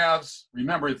 the calves,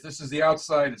 remember, if this is the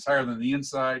outside, it's higher than the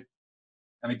inside.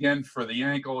 And again, for the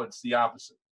ankle, it's the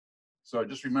opposite. So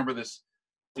just remember this.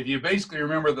 If you basically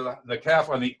remember the calf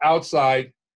on the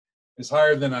outside is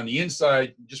higher than on the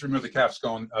inside, just remember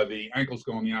the ankle's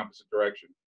going the opposite direction.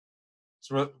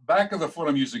 So at the back of the foot,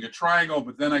 I'm using a triangle,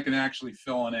 but then I can actually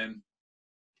fill it in.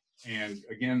 And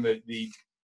again, the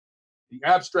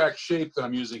abstract shape that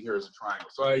I'm using here is a triangle.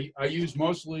 So I use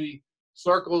mostly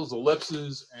circles,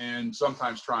 ellipses, and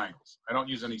sometimes triangles. I don't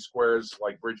use any squares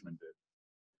like Bridgman did.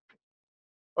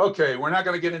 Okay, we're not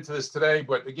going to get into this today,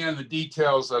 but again, the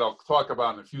details that I'll talk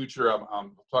about in the future,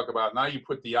 I'll talk about. Now you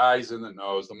put the eyes in the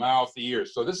nose, the mouth, the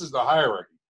ears. So this is the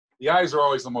hierarchy. The eyes are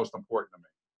always the most important to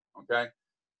me, okay?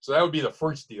 So that would be the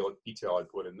first detail I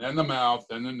put in. Then the mouth,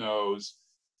 then the nose.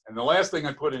 And the last thing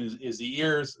I put in is the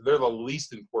ears. They're the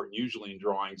least important important usually in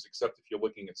drawings, except if you're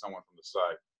looking at someone from the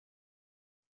side.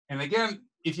 And again,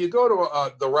 if you go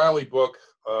to the Reilly book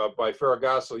by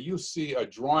Ferragasso, you see a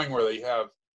drawing where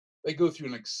they go through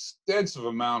an extensive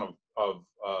amount of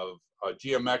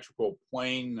geometrical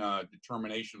plane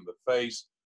determination of the face,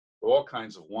 all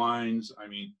kinds of lines. I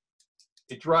mean,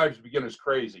 it drives beginners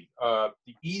crazy.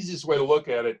 The easiest way to look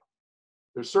at it,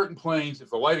 there's certain planes, if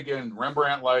the light, again,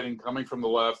 Rembrandt lighting coming from the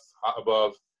left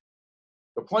above,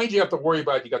 the planes you have to worry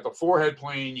about, you got the forehead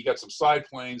plane, you got some side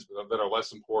planes that are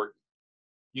less important.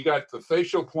 You got the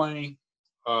facial plane,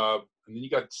 and then you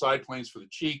got side planes for the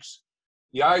cheeks.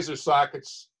 The eyes are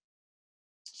sockets,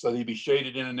 so they'd be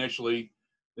shaded in initially.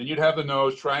 Then you'd have the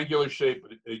nose, triangular shape.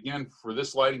 But again, for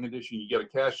this lighting condition, you get a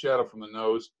cast shadow from the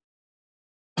nose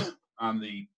on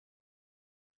the,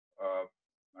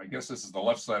 I guess this is the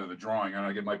left side of the drawing. I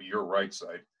think it might be your right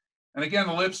side. And again,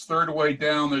 the lips, third way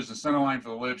down, there's the center line for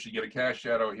the lips. You get a cast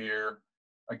shadow here.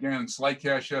 Again, slight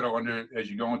cast shadow under as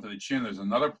you go into the chin. There's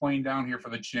another plane down here for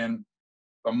the chin.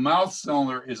 The mouth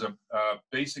cylinder is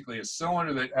basically a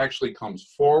cylinder that actually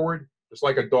comes forward, just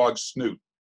like a dog's snoot.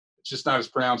 It's just not as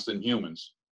pronounced in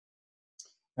humans.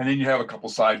 And then you have a couple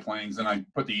side planes, and I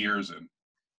put the ears in.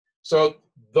 So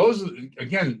those are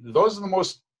the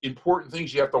most important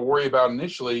things you have to worry about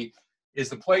initially, is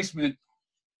the placement,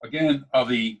 again, of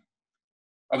the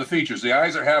features. The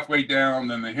eyes are halfway down,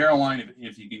 then the hairline,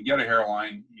 if you can get a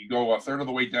hairline, you go a third of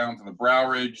the way down to the brow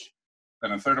ridge,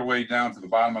 then a third of the way down to the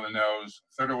bottom of the nose,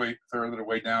 a third of the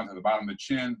way down to the bottom of the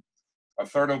chin, a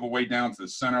third of the way down to the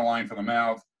center line for the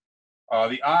mouth.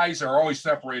 The eyes are always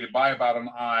separated by about an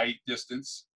eye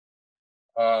distance.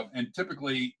 And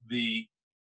typically the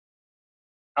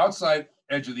outside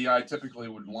edge of the eye typically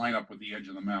would line up with the edge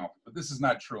of the mouth. But this is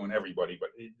not true in everybody, but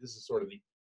this is sort of the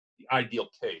ideal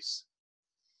case.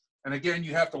 And again,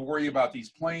 you have to worry about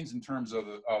these planes in terms of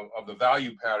the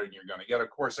value pattern you're going to get. Of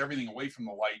course, everything away from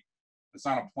the light that's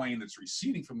on a plane that's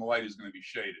receding from the light is going to be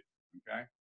shaded, okay?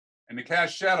 And the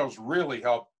cast shadows really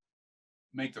help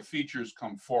make the features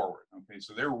come forward, okay?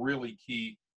 So they're really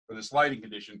key for this lighting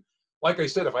condition. Like I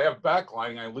said, if I have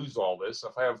backlighting, I lose all this.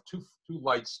 If I have two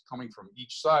lights coming from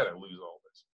each side, I lose all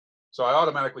this. So I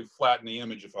automatically flatten the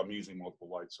image if I'm using multiple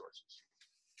light sources.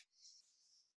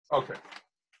 Okay.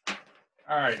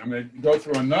 All right, I'm going to go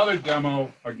through another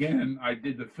demo. Again, I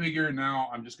did the figure. Now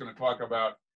I'm just going to talk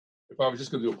about if I was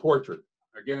just going to do a portrait.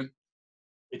 Again,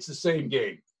 it's the same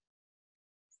game.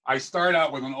 I start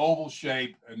out with an oval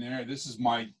shape, and this is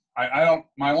my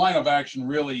line of action.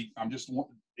 Really,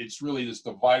 it's really this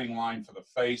dividing line for the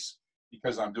face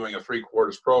because I'm doing a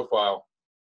 3/4 profile.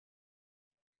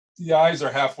 The eyes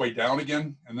are halfway down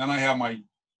again, and then I have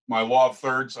my law of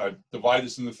thirds. I divide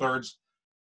this into thirds.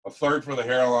 A third for the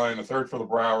hairline, a third for the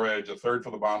brow ridge, a third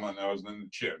for the bottom of the nose, and then the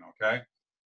chin, okay?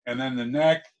 And then the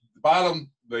neck,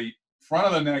 the front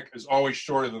of the neck is always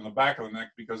shorter than the back of the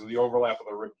neck because of the overlap of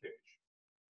the rib cage.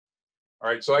 All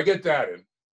right, so I get that in.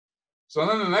 So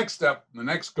then the next step, the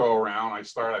next go around,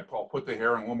 I'll put the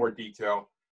hair in a little more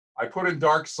detail. I put in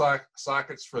dark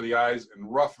sockets for the eyes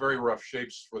and very rough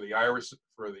shapes for the iris,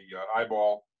 for the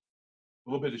eyeball, a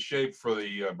little bit of shape for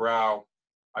the brow.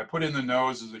 I put in the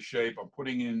nose as a shape.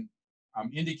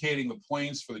 I'm indicating the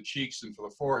planes for the cheeks and for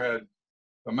the forehead.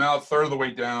 The mouth, third of the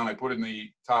way down. I put in the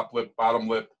top lip, bottom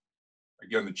lip.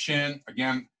 Again, the chin.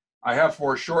 Again, I have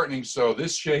foreshortening, so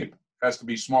this shape has to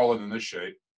be smaller than this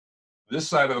shape. This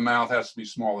side of the mouth has to be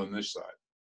smaller than this side,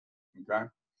 okay?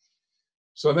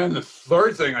 So then the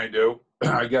third thing I do,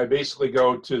 I basically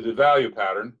go to the value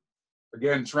pattern.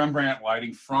 Again, it's Rembrandt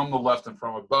lighting from the left and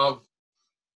from above.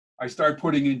 I start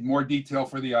putting in more detail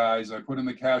for the eyes. I put in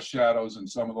the cast shadows and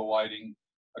some of the lighting.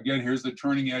 Again, here's the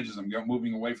turning edges. I'm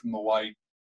moving away from the light.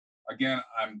 Again,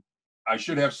 I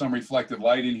should have some reflected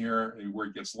light in here where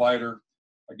it gets lighter.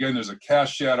 Again, there's a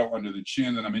cast shadow under the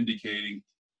chin that I'm indicating.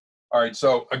 All right,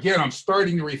 so again, I'm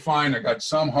starting to refine. I got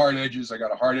some hard edges. I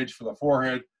got a hard edge for the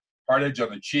forehead, hard edge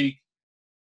on the cheek.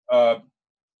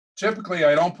 Typically,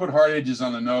 I don't put hard edges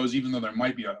on the nose, even though there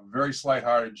might be a very slight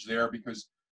hard edge there, because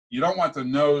you don't want the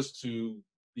nose to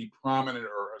be prominent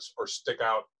or stick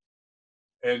out.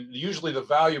 And usually the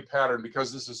value pattern,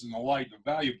 because this is in the light, the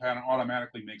value pattern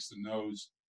automatically makes the nose,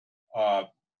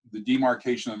 the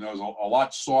demarcation of the nose a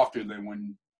lot softer than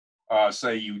when,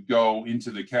 say, you go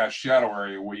into the cast shadow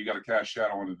area where you got a cast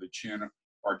shadow under the chin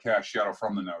or a cast shadow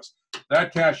from the nose.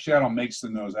 That cast shadow makes the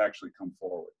nose actually come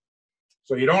forward.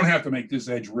 So you don't have to make this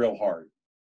edge real hard.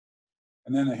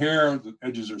 And then the hair, the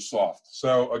edges are soft.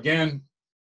 So again,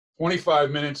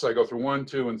 25 minutes, I go through 1,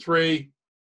 2, and 3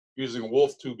 using a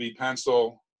Wolf 2B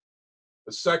pencil.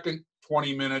 The second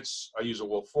 20 minutes, I use a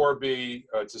Wolf 4B.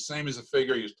 It's the same as the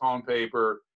figure. I use tone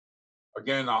paper.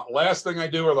 Again, last thing I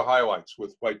do are the highlights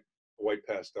with white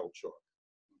pastel chalk.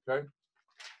 Okay.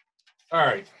 All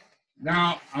right.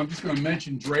 Now I'm just going to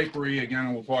mention drapery again,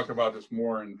 and we'll talk about this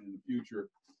more in the future.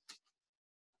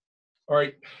 All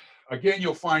right. Again,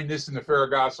 you'll find this in the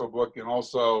Ferragasso book and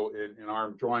also in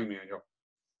our drawing manual.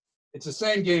 It's the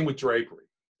same game with drapery.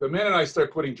 The minute I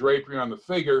start putting drapery on the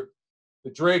figure,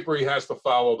 the drapery has to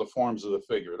follow the forms of the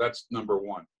figure. That's number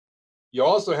one. You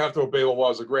also have to obey the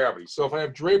laws of gravity. So if I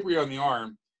have drapery on the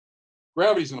arm,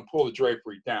 gravity's going to pull the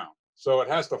drapery down. So it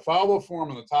has to follow the form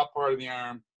on the top part of the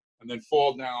arm and then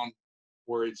fall down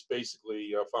where it's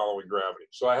basically following gravity.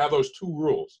 So I have those two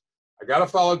rules. I got to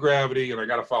follow gravity and I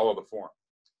got to follow the form.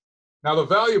 Now the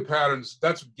value patterns,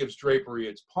 that's what gives drapery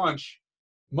its punch.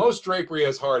 Most drapery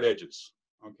has hard edges,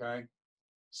 okay?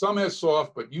 Some has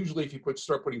soft, but usually if you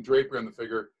start putting drapery on the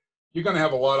figure, you're going to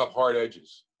have a lot of hard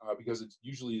edges because it's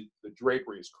usually the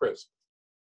drapery is crisp.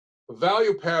 The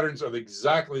value patterns are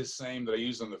exactly the same that I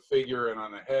use on the figure and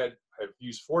on the head. I've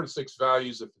used 4 to 6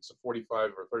 values if it's a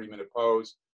 45 or 30-minute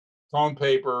pose, tone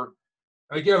paper.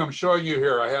 And again, I'm showing you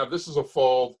here, this is a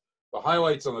fold, the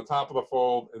highlights on the top of the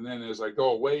fold, and then as I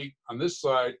go away on this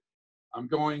side, I'm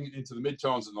going into the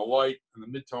midtones and the light, and the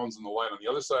midtones and the light on the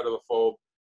other side of the fold.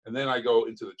 And then I go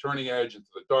into the turning edge, into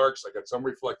the darks. I got some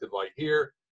reflected light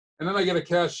here. And then I get a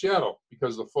cast shadow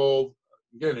because the fold,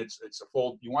 again, it's a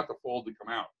fold. You want the fold to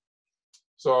come out.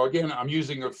 So again, I'm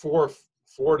using four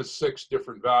to 6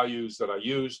 different values that I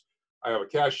use. I have a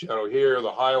cast shadow here,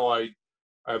 the highlight,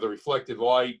 I have the reflected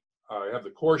light, I have the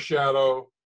core shadow,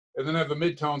 and then I have the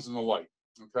midtones and the light,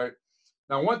 okay?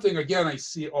 Now, one thing, again, I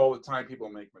see all the time people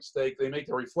make a mistake. They make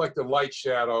the reflected light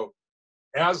shadow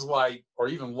as light or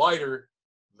even lighter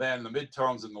than the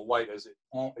midtones and the light as it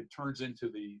turns into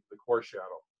the core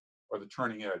shadow or the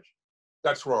turning edge.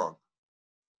 That's wrong.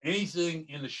 Anything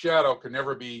in the shadow can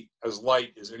never be as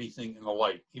light as anything in the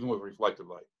light, even with reflected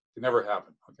light. It can never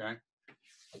happen, okay?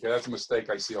 Okay, that's a mistake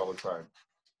I see all the time.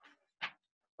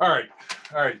 All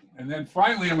right. And then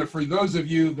finally, for those of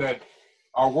you that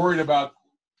are worried about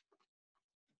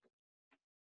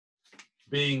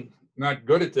being not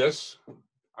good at this,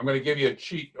 I'm going to give you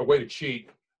a way to cheat,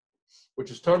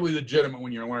 which is totally legitimate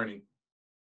when you're learning.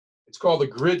 It's called the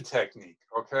grid technique,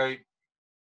 okay?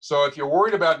 So if you're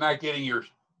worried about not getting your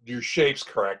shapes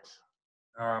correct,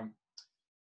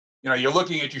 you're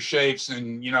looking at your shapes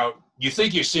and, you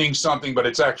think you're seeing something, but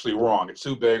it's actually wrong. It's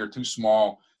too big or too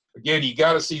small. Again, you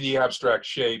got to see the abstract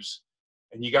shapes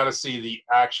and you got to see the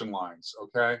action lines,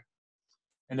 okay?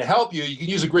 And to help you, you can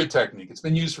use a grid technique. It's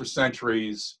been used for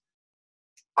centuries.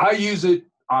 I use it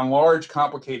on large,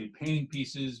 complicated painting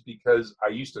pieces because I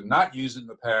used to not use it in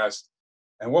the past.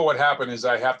 And what would happen is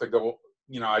I have to go,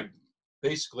 I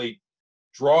basically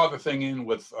draw the thing in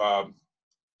with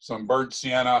some burnt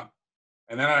sienna,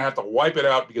 and then I have to wipe it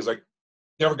out because I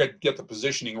never get the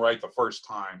positioning right the first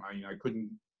time.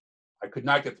 I could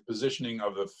not get the positioning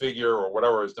of the figure or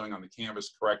whatever I was doing on the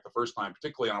canvas correct the first time,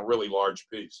 particularly on a really large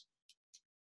piece.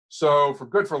 So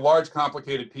for large,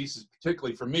 complicated pieces,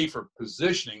 particularly for me, for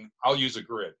positioning, I'll use a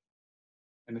grid.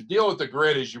 And the deal with the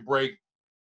grid is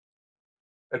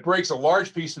it breaks a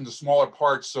large piece into smaller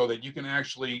parts so that you can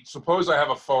actually, suppose I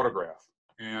have a photograph,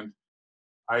 and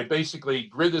I basically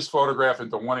grid this photograph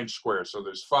into 1-inch squares. So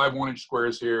there's 5 1-inch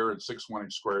squares here and 6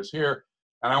 1-inch squares here.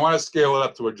 And I want to scale it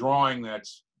up to a drawing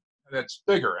that's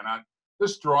bigger. And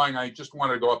this drawing, I just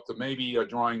want to go up to maybe a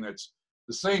drawing that's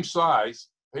the same size.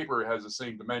 Paper has the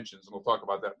same dimensions, and we'll talk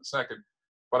about that in a second.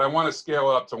 But I want to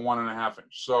scale it up to 1.5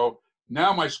 inch. So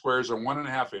now my squares are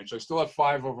 1.5 inch. I still have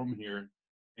 5 of them here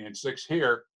and 6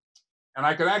 here. And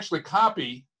I can actually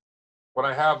copy what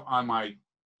I have on my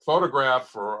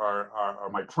photograph or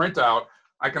my printout.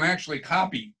 I can actually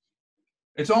copy.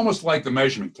 It's almost like the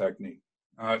measurement technique,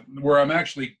 where I'm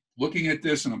actually looking at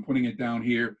this and I'm putting it down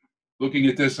here, looking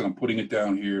at this and I'm putting it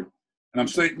down here. And I'm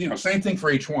saying, same thing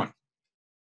for each one.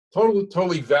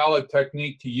 Totally valid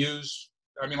technique to use.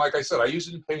 I mean, like I said, I use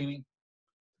it in painting,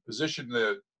 position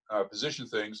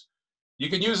things. You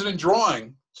can use it in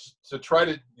drawing to try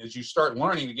to, as you start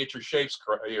learning, to get your shapes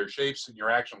and your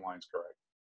action lines correct.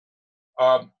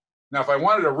 Now, if I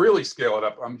wanted to really scale it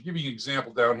up, I'm giving you an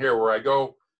example down here where I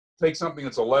go take something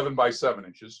that's 11 by 7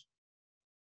 inches,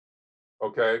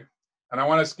 okay, and I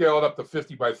want to scale it up to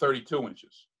 50 by 32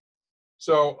 inches.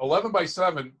 So 11 by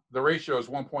 7, the ratio is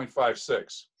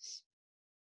 1.56.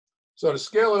 So to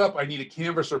scale it up, I need a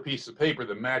canvas or piece of paper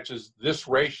that matches this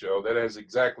ratio that has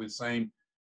exactly the same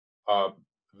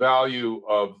value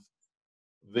of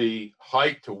the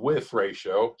height to width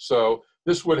ratio. So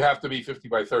this would have to be 50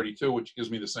 by 32, which gives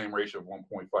me the same ratio of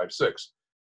 1.56.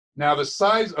 Now the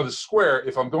size of the square,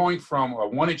 if I'm going from a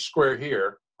 1-inch square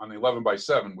here on the 11 by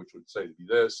 7, which would say to be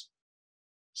this,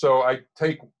 so I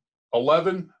take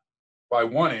 11 by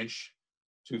 1 inch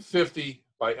to 50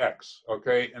 by X,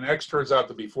 okay? And X turns out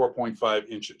to be 4.5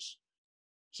 inches.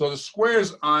 So the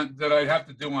squares on that I'd have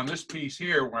to do on this piece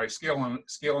here, where I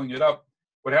scaling it up,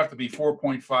 would have to be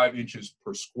 4.5 inches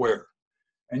per square.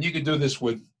 And you can do this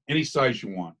with any size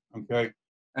you want, okay?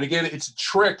 And again, it's a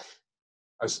trick.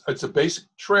 It's a basic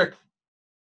trick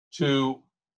to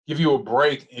give you a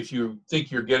break if you think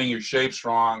you're getting your shapes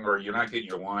wrong or you're not getting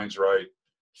your lines right.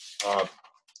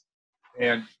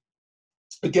 And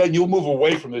again, you'll move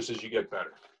away from this as you get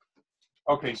better.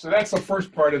 Okay, so that's the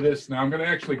first part of this. Now I'm going to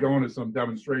actually go into some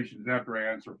demonstrations after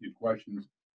I answer a few questions.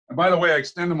 And by the way, I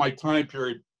extended my time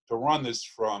period to run this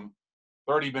from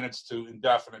 30 minutes to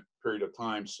indefinite period of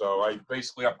time. So I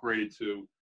basically upgraded to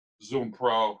Zoom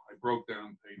Pro. I broke down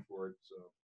and paid for it. So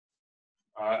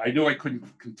I knew I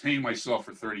couldn't contain myself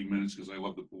for 30 minutes because I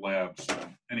love the blab. So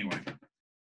anyway,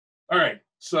 all right.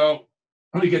 So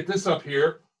let me get this up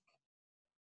here.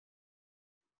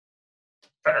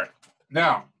 All right.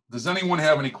 Now, does anyone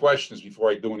have any questions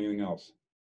before I do anything else?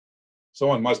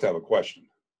 Someone must have a question.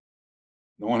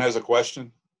 No one has a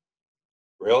question?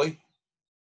 Really?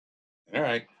 All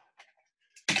right.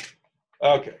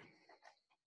 Okay.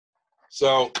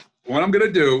 So what I'm going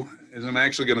to do is I'm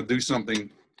actually going to do something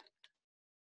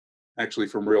actually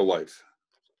from real life.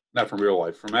 Not from real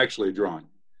life, from actually a drawing.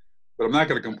 But I'm not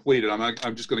going to complete it.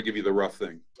 I'm just going to give you the rough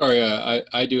thing. Oh, yeah,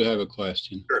 I do have a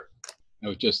question. Sure. I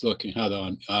was just looking, hold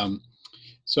on.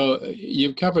 So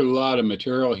you've covered a lot of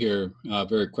material here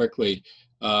very quickly.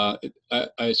 I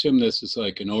assume this is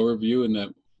like an overview and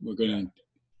that we're going to...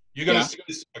 You're going to see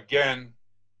this again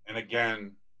and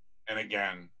again and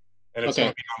again, and it's going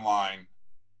to be online.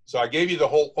 So I gave you the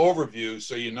whole overview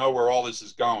so you know where all this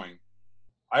is going.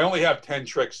 I only have 10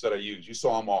 tricks that I use. You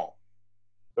saw them all.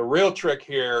 The real trick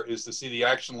here is to see the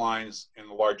action lines in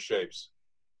the large shapes.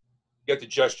 Get the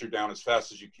gesture down as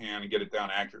fast as you can and get it down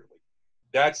accurately.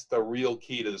 That's the real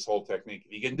key to this whole technique.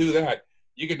 If you can do that,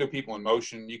 you can do people in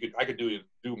motion. I could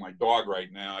do my dog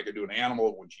right now. I could do an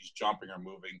animal when she's jumping or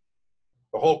moving.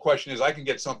 The whole question is I can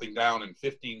get something down in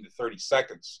 15 to 30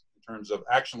 seconds in terms of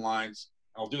action lines.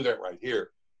 I'll do that right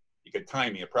here. You could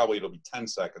time me. It'll be 10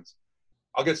 seconds.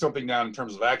 I'll get something down in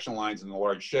terms of action lines in the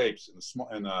large shapes,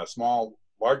 in the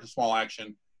large to small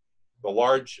action, the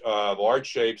large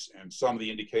shapes, and some of the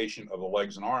indication of the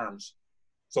legs and arms.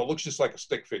 So it looks just like a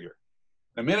stick figure.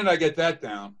 The minute I get that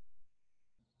down,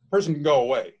 the person can go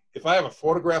away. If I have a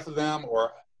photograph of them,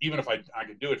 or even if I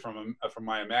could do it from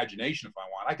my imagination if I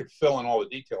want, I could fill in all the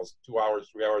details 2 hours,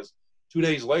 3 hours, 2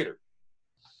 days later.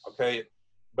 Okay,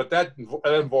 but that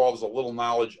involves a little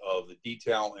knowledge of the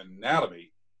detail and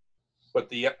anatomy. But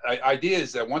the idea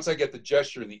is that once I get the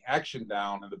gesture and the action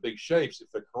down and the big shapes, if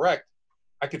they're correct,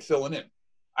 I could fill it in.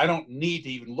 I don't need to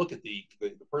even look at the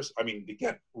person. I mean, to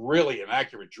get really an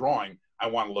accurate drawing, I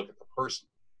want to look at the person,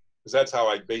 because that's how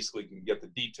I basically can get the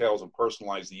details and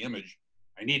personalize the image.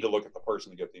 I need to look at the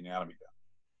person to get the anatomy down.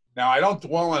 Now, I don't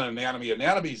dwell on anatomy.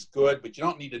 Anatomy is good, but you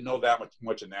don't need to know that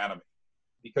much anatomy,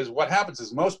 because what happens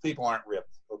is most people aren't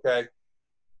ripped, okay?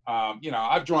 You know,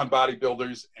 I've drawn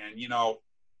bodybuilders, and, you know,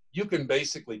 you can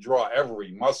basically draw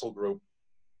every muscle group,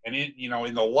 and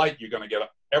in the light, you're going to get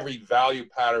every value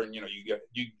pattern. You know,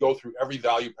 you go through every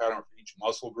value pattern for each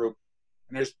muscle group,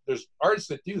 and there's artists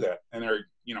that do that, and they're,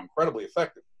 you know, incredibly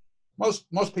effective.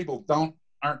 Most people don't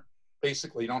have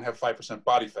 5%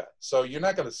 body fat, so you're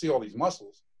not going to see all these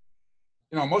muscles.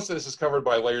 You know, most of this is covered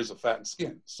by layers of fat and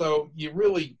skin. So you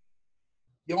only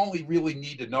really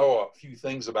need to know a few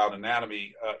things about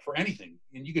anatomy for anything.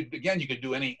 And you could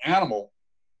do any animal.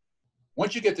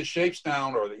 Once you get the shapes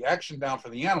down or the action down for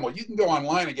the animal, you can go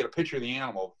online and get a picture of the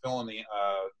animal, fill in the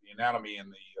anatomy and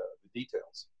the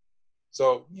details.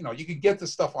 So, you know, you can get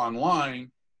this stuff online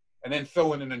and then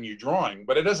fill it in your drawing,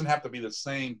 but it doesn't have to be the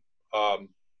same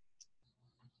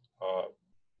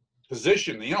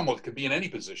position. The animal could be in any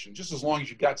position, just as long as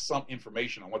you got some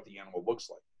information on what the animal looks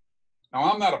like. Now,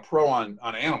 I'm not a pro on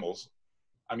animals.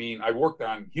 I mean, I've worked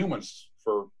on humans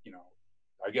for, you know,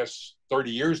 I guess 30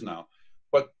 years now.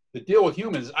 But the deal with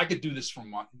humans, I could do this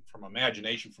from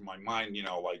imagination, from my mind, you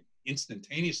know, like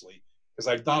instantaneously, because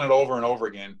I've done it over and over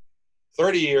again.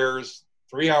 30 years,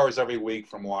 3 hours every week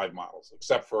from live models,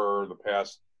 except for the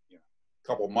past, you know,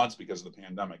 couple of months because of the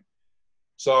pandemic.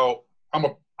 So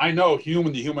I know the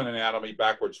human anatomy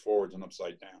backwards, forwards, and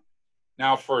upside down.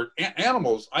 Now, for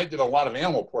animals, I did a lot of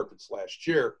animal portraits last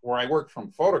year where I worked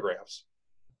from photographs.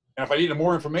 And if I needed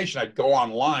more information, I'd go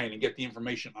online and get the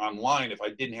information online if I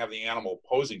didn't have the animal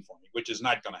posing for me, which is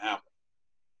not going to happen.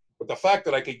 But the fact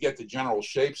that I could get the general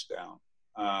shapes down,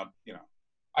 you know,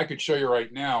 I could show you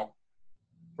right now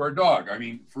for a dog. I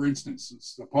mean, for instance,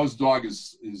 suppose the dog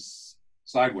is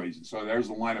sideways, and so there's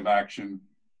the line of action.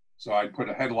 So I'd put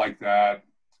a head like that.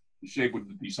 The shape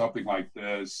would be something like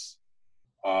this.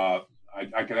 I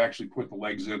could actually put the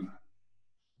legs in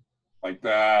like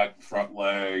that, front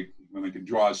leg. Then I could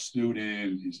draw a snoot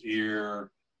in, his ear.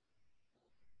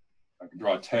 I could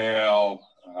draw a tail.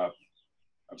 I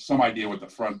have some idea what the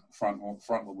front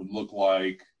would look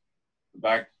like. The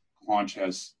back haunch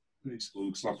has basically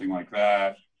looks something like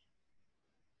that.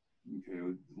 Okay,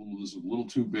 this is a little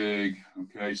too big.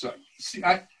 Okay, so see,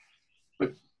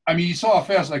 but I mean, you saw how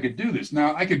fast I could do this.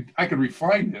 Now I could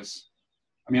refine this.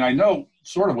 I mean, I know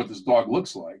sort of what this dog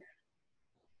looks like,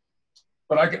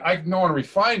 but I can know and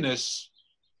refine this,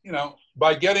 you know,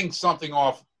 by getting something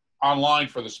off online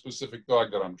for the specific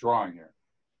dog that I'm drawing here.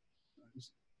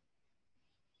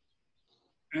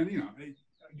 And you know,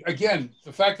 again,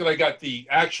 the fact that I got the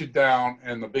action down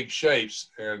and the big shapes,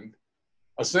 and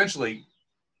essentially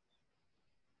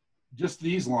just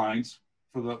these lines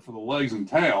for the legs and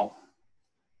tail.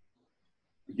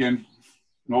 Again,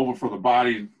 an oval for the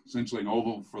body, essentially an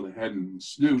oval for the head and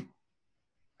snoot.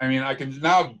 I mean, I can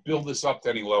now build this up to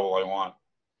any level I want.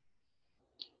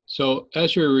 So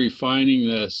as you're refining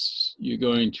this, you're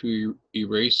going to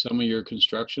erase some of your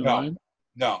construction line?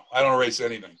 No, I don't erase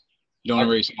anything. You don't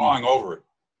erase anything. Over it.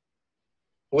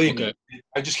 Believe me,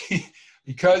 I just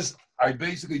because I'm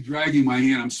basically dragging my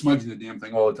hand, I'm smudging the damn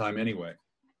thing all the time anyway.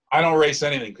 I don't erase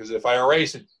anything because if I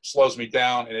erase it, slows me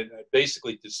down, and it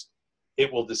basically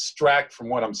it will distract from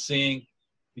what I'm seeing,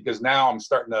 because now I'm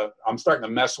starting to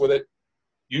mess with it.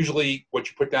 Usually, what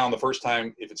you put down the first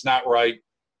time, if it's not right,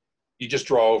 you just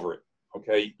draw over it.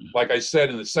 Okay, like I said,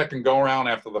 in the second go around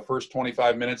after the first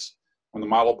 25 minutes, when the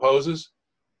model poses,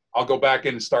 I'll go back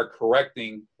in and start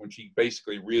correcting when she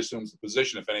basically reassumes the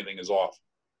position if anything is off.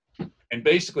 And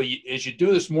basically, as you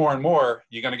do this more and more,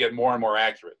 you're going to get more and more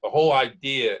accurate. The whole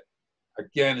idea,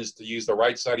 again, is to use the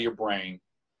right side of your brain,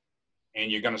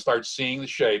 and you're going to start seeing the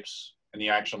shapes and the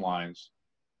action lines.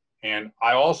 And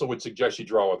I also would suggest you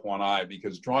draw with one eye,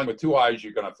 because drawing with two eyes,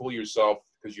 you're going to fool yourself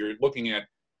because you're looking at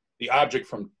the object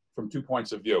from 2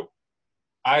 points of view.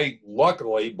 I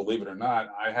luckily, believe it or not,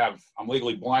 I'm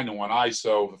legally blind in one eye,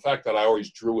 so the fact that I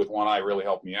always drew with one eye really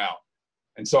helped me out.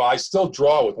 And so I still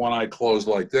draw with one eye closed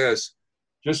like this,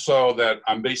 just so that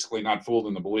I'm basically not fooled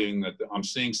into believing that I'm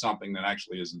seeing something that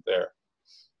actually isn't there.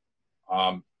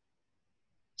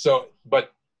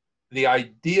 But the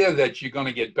idea that you're going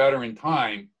to get better in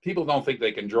time, people don't think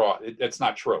they can draw. That's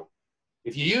not true.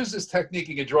 If you use this technique,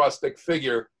 you can draw a stick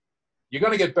figure, you're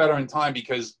going to get better in time,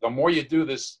 because the more you do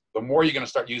this, the more you're going to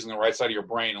start using the right side of your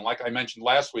brain. And like I mentioned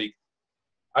last week,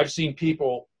 I've seen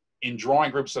people in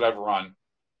drawing groups that I've run,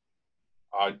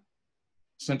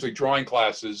 essentially drawing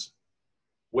classes,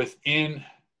 within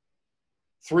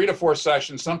 3 to 4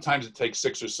 sessions, sometimes it takes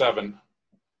 6 or 7,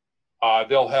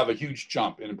 they'll have a huge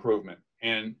jump in improvement.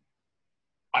 And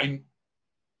I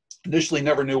initially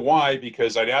never knew why,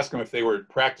 because I'd ask them if they were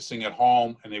practicing at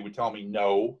home, and they would tell me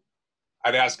no.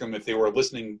 I'd ask them if they were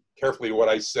listening carefully to what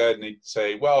I said, and they'd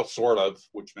say, well, sort of,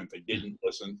 which meant they didn't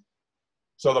listen.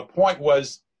 So the point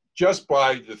was, just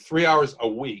by the 3 hours a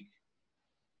week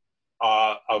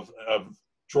of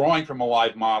drawing from a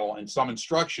live model and some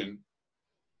instruction,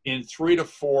 in 3 to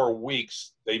 4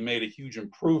 weeks, they made a huge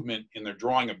improvement in their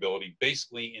drawing ability,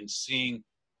 basically in seeing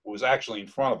what was actually in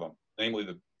front of them, namely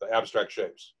the abstract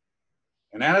shapes.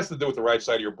 And that has to do with the right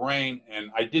side of your brain.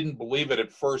 And I didn't believe it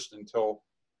at first until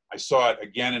I saw it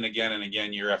again and again and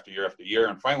again, year after year after year.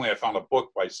 And finally, I found a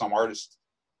book by some artist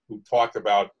who talked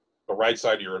about the right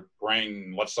side of your brain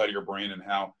and left side of your brain, and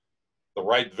how the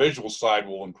right visual side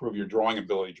will improve your drawing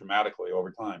ability dramatically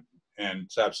over time. And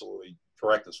it's absolutely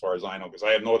correct as far as I know, because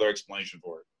I have no other explanation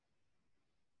for it.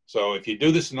 So if you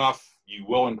do this enough, you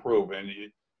will improve. And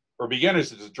for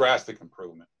beginners, it's a drastic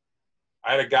improvement.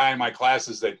 I had a guy in my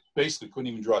classes that basically couldn't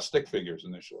even draw stick figures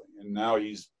initially, and now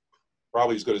he's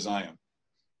probably as good as I am.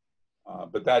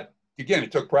 But that, again,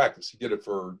 it took practice. He did it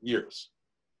for years.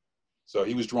 So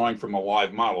he was drawing from a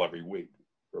live model every week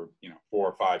for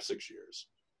 4, 5, 6 years.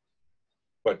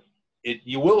 But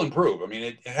you will improve. I mean,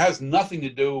 it has nothing to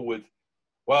do with,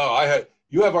 well,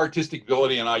 you have artistic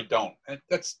ability and I don't. And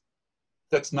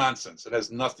that's nonsense. It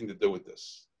has nothing to do with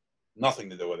this. Nothing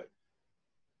to do with it.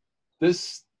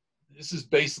 This is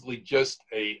basically just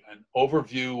an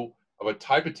overview of a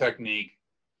type of technique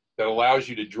that allows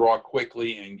you to draw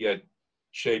quickly and get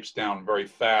shapes down very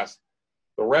fast.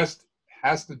 The rest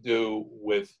has to do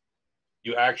with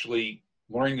you actually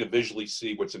learning to visually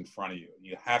see what's in front of you.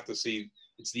 You have to see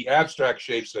It's the abstract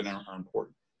shapes that are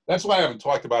important. That's why I haven't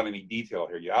talked about any detail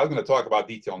here yet. I was going to talk about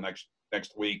detail next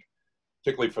week,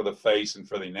 particularly for the face and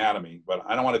for the anatomy, but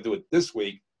I don't want to do it this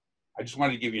week. I just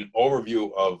wanted to give you an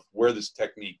overview of where this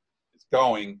technique is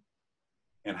going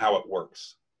and how it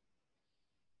works.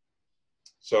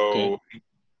 So,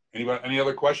 anybody, any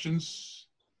other questions?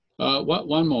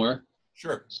 One more.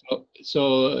 Sure.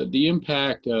 So the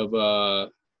impact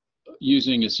of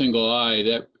using a single eye,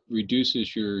 that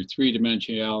reduces your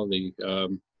three-dimensionality.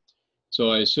 So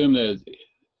I assume that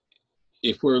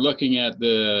if we're looking at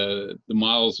the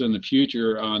models in the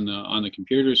future on the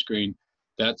computer screen,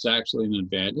 that's actually an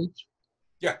advantage?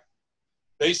 Yeah.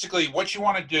 Basically, what you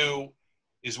want to do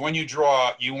is when you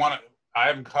draw, you want to, I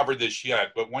haven't covered this yet,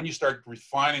 but when you start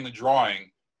refining the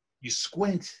drawing, you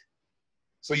squint.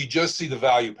 So you just see the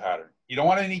value pattern. You don't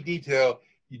want any detail.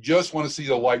 You just want to see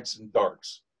the lights and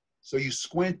darks. So you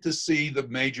squint to see the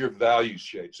major value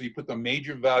shape. So you put the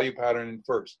major value pattern in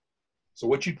first. So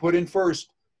what you put in first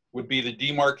would be the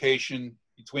demarcation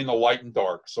between the light and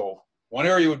dark. So one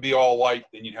area would be all light,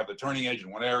 then you'd have the turning edge,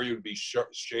 and one area would be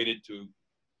shaded to,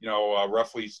 you know,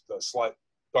 roughly slight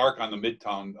dark on the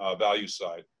mid-tone value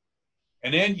side.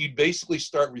 And then you'd basically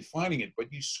start refining it,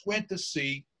 but you squint to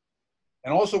see.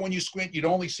 And also when you squint, you'd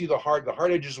only see the hard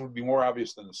edges would be more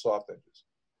obvious than the soft edges.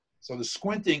 So the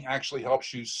squinting actually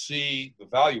helps you see the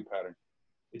value pattern.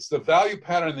 It's the value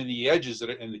pattern in the edges that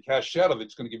are in the cast shadow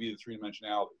that's going to give you the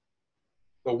three-dimensionality.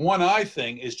 The one eye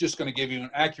thing is just going to give you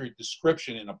an accurate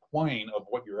description in a plane of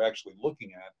what you're actually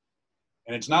looking at.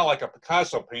 And it's not like a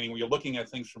Picasso painting where you're looking at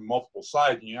things from multiple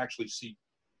sides and you actually see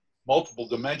multiple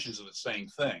dimensions of the same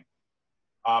thing.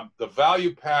 The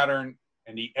value pattern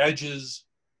and the edges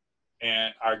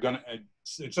and are going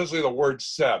to, essentially the word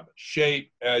SEB,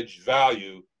 shape, edge,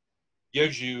 value,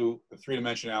 gives you the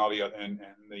three-dimensionality and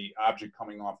the object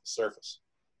coming off the surface.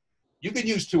 You could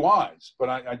use two eyes, but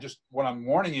I just, what I'm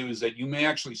warning you is that you may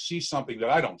actually see something that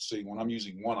I don't see when I'm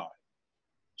using one eye.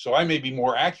 So I may be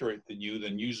more accurate than you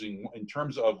than using, in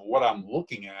terms of what I'm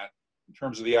looking at, in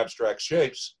terms of the abstract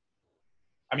shapes.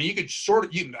 I mean, you could sort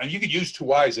of, you could use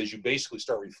two eyes as you basically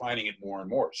start refining it more and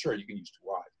more. Sure, you can use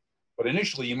two eyes. But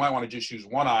initially, you might want to just use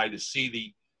one eye to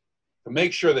see to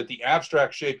make sure that the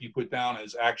abstract shape you put down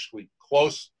is actually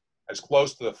as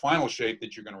close to the final shape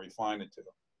that you're going to refine it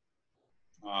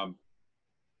to.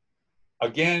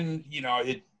 Again, you know,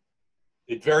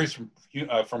 it varies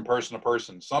from person to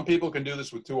person. Some people can do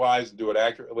this with two eyes and do it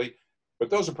accurately, but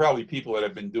those are probably people that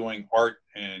have been doing art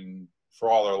and for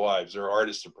all their lives. They're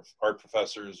artists or art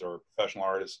professors or professional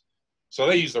artists. So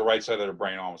they use the right side of their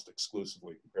brain almost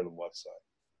exclusively compared to the left side.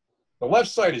 The left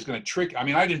side is going to trick. I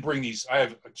mean, I didn't bring these. I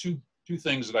have two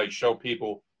things that I show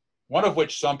people, one of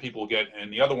which some people get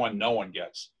and the other one no one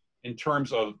gets, in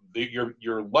terms of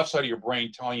your left side of your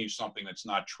brain telling you something that's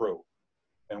not true.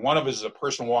 And one of it is a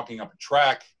person walking up a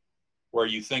track where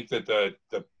you think that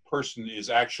the person is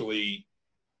actually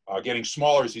getting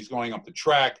smaller as he's going up the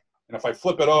track. And if I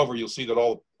flip it over, you'll see that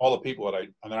all the people that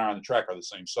are on the track are the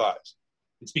same size.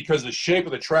 It's because the shape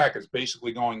of the track is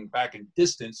basically going back in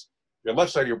distance. Your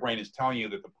left side of your brain is telling you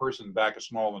that the person back is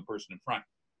smaller than the person in front.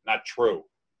 Not true.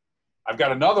 I've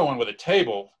got another one with a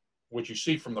table, which you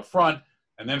see from the front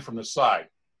and then from the side.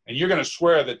 And you're going to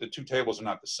swear that the two tables are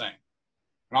not the same.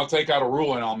 And I'll take out a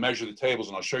ruler and I'll measure the tables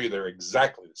and I'll show you they're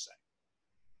exactly the same.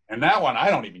 And that one I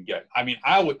don't even get. I mean,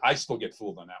 I still get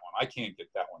fooled on that one. I can't get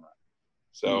that one right.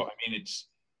 So, I mean, it's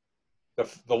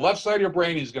the left side of your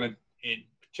brain is going to,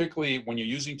 particularly when you're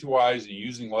using two eyes and you're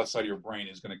using the left side of your brain,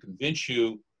 is going to convince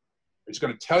you. It's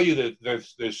going to tell you that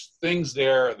there's things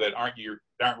there that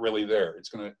aren't really there. It's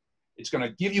going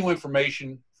to give you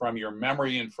information from your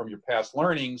memory and from your past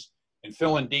learnings and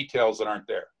fill in details that aren't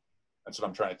there. That's what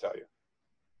I'm trying to tell you.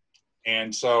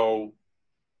 And so,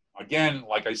 again,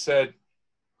 like I said,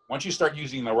 once you start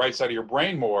using the right side of your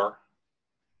brain more,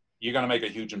 you're going to make a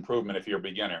huge improvement if you're a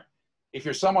beginner. If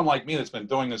you're someone like me that's been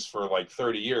doing this for like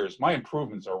 30 years, my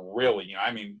improvements are really, you know,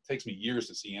 I mean, it takes me years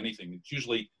to see anything. It's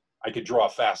usually I could draw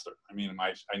faster. I mean,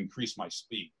 I increase my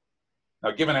speed. Now,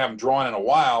 given I haven't drawn in a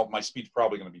while, my speed's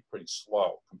probably going to be pretty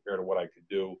slow compared to what I could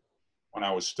do when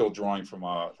I was still drawing from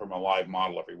a live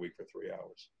model every week for 3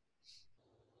 hours.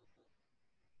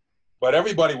 But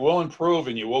everybody will improve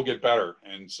and you will get better.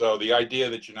 And so the idea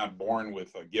that you're not born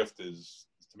with a gift is,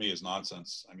 to me, is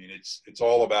nonsense. I mean, it's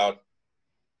all about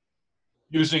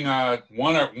using a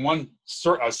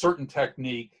certain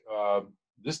technique.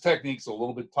 This technique's a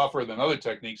little bit tougher than other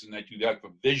techniques in that you have to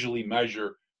visually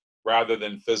measure rather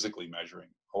than physically measuring.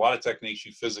 A lot of techniques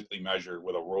you physically measure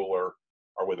with a ruler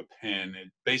or with a pen.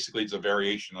 Basically, it's a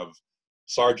variation of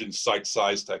Sargent's sight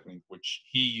size technique, which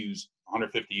he used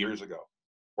 150 years ago.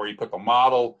 where he put the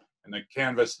model and the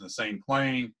canvas in the same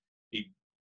plane. He'd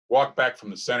walk back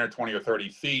from the center 20 or 30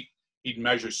 feet. He'd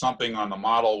measure something on the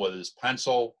model with his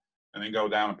pencil and then go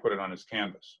down and put it on his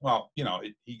canvas. Well, you know,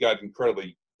 he got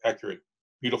incredibly accurate,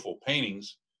 beautiful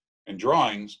paintings and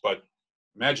drawings, but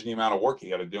imagine the amount of work he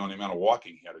had to do and the amount of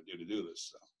walking he had to do this.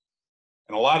 So.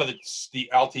 And a lot of the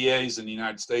LTAs in the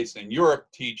United States and Europe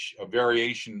teach a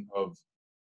variation of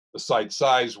the site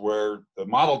size where the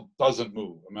model doesn't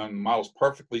move. I mean, the model's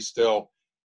perfectly still.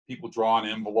 People draw an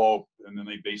envelope and then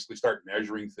they basically start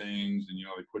measuring things, and, you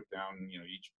know, they put down, you know,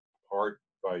 each part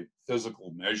by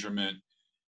physical measurement.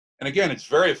 And again, it's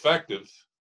very effective,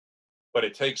 but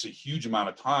it takes a huge amount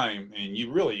of time, and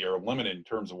you really are limited in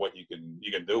terms of what you can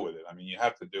do with it. I mean, you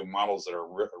have to do models that are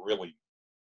really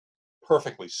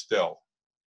perfectly still.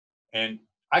 And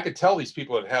I could tell these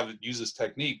people that have used this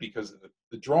technique because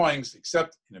the drawings,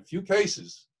 except in a few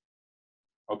cases,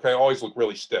 okay, always look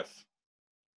really stiff.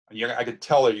 And I could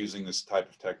tell they're using this type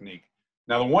of technique.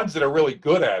 Now, the ones that are really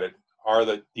good at it are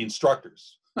the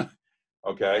instructors,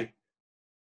 okay?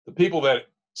 The people that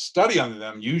study under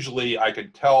them, usually I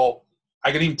can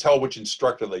even tell which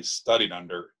instructor they studied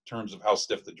under in terms of how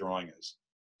stiff the drawing is.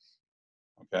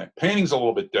 Okay, painting's a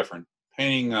little bit different.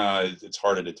 Painting, it's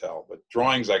harder to tell, but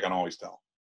drawings I can always tell.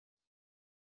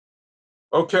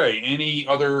 Okay, any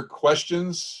other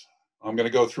questions? I'm going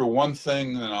to go through one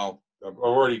thing, and I've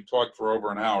already talked for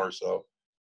over an hour, so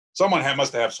someone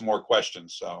must have some more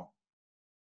questions. So,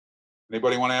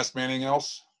 anybody want to ask me anything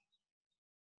else?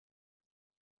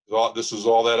 This is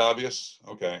all that obvious?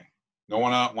 Okay. No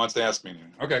one wants to ask me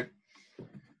anything. Okay.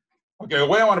 Okay, the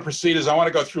way I want to proceed is I want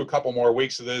to go through a couple more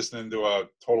weeks of this, then do a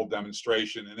total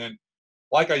demonstration. And then,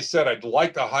 like I said, I'd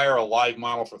like to hire a live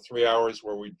model for 3 hours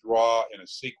where we draw in a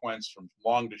sequence from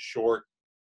long to short,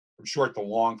 from short to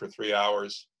long for 3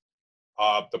 hours.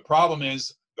 The problem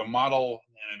is the model,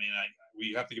 I mean,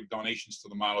 we have to give donations to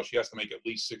the model. She has to make at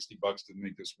least $60 to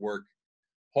make this work.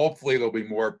 Hopefully there'll be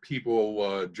more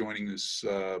people joining this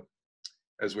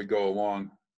as we go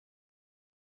along.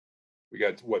 We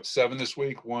got, what, 7 this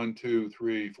week? 1, 2,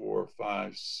 3, 4,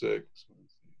 5, 6.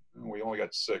 We only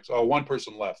got 6. Oh, one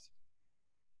person left.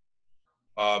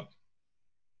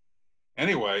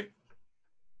 Anyway,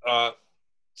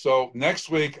 so next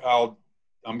week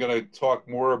I'm going to talk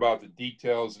more about the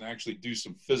details and actually do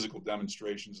some physical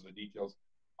demonstrations of the details.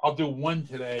 I'll do one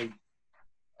today,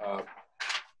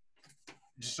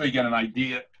 just so you get an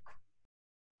idea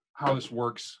how this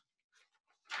works.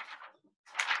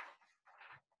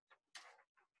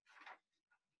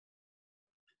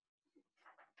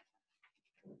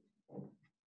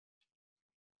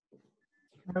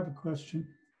 I have a question.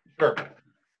 Sure.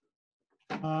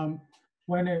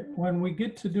 When we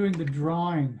get to doing the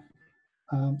drawing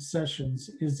sessions,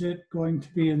 is it going to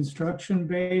be instruction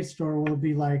based, or will it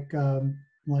be like a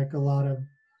lot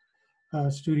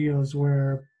of studios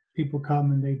where people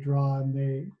come and they draw and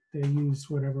they use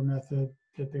whatever method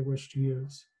that they wish to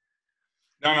use?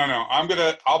 No.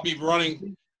 I'll be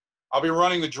running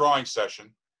the drawing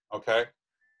session. Okay.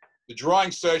 The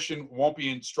drawing session won't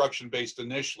be instruction based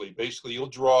initially. Basically, you'll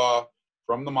draw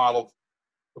from the model.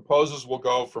 The poses will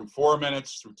go from 4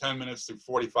 minutes through 10 minutes through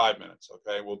 45 minutes.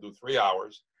 Okay, we'll do 3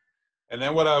 hours. And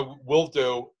then what I will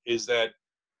do is that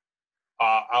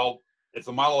if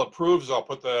the model approves, I'll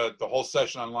put the whole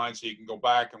session online so you can go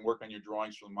back and work on your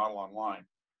drawings for the model online.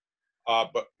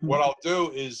 But what I'll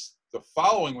do is the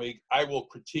following week, I will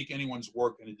critique anyone's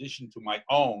work in addition to my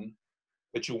own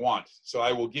that you want. So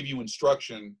I will give you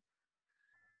instruction.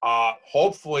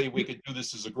 Hopefully we could do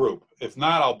this as a group. If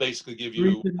not, I'll basically give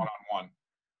you one-on-one.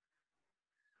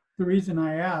 The reason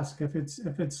I ask, if it's,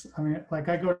 I mean, like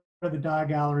I go to the dog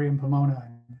gallery in Pomona,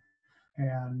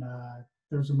 and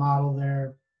there's a model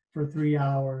there for 3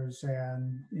 hours,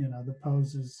 and the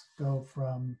poses go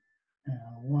from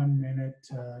 1 minute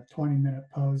to 20-minute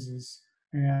poses,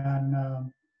 and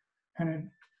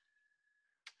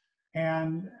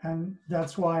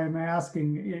that's why I'm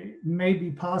asking. It may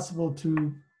be possible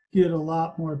to get a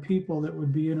lot more people that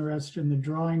would be interested in the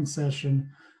drawing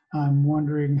session. I'm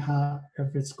wondering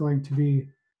if it's going to be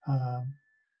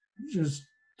just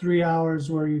 3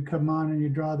 hours where you come on and you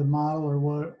draw the model,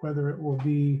 or whether it will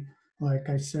be, like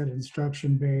I said,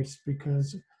 instruction based,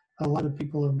 because a lot of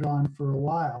people have drawn for a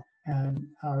while and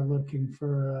are looking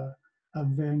for a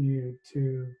venue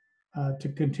to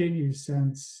continue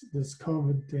since this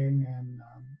COVID thing, and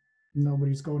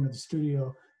nobody's going to the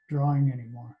studio drawing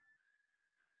anymore.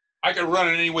 I can run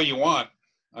it any way you want.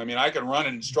 I mean, I can run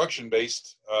it instruction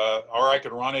based, or I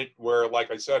can run it where,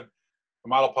 like I said, the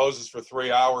model poses for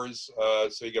 3 hours,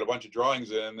 so you get a bunch of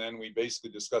drawings in, and then we basically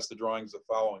discuss the drawings the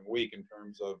following week in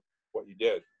terms of what you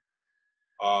did.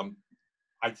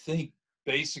 I think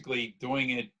basically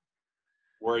doing it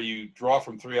where you draw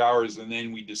from 3 hours and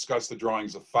then we discuss the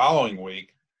drawings the following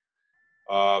week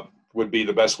would be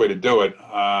the best way to do it.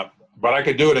 But I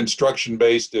could do it instruction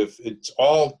based if it's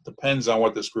all depends on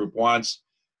what this group wants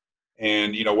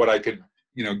and, you know, what I could,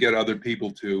 you know, get other people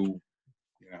to,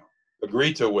 you know,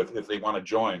 agree to with if they want to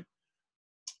join.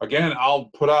 Again, I'll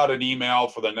put out an email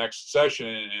for the next session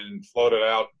and float it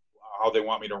out how they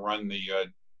want me to run the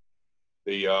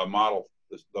model,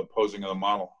 the posing of the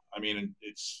model. I mean,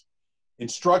 it's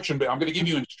instruction, but I'm going to give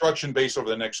you instruction based over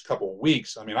the next couple of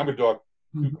weeks. I mean, I'm going to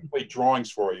do complete drawings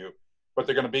for you, but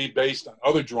they're going to be based on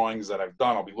other drawings that I've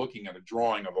done. I'll be looking at a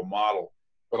drawing of a model,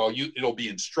 but it'll be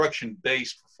instruction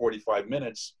based for 45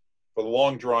 minutes. For the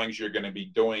long drawings, you're going to be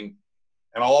doing,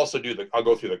 and I'll also I'll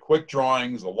go through the quick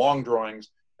drawings, the long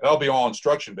drawings, and that'll be all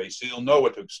instruction based, so you'll know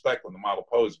what to expect when the model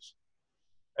poses.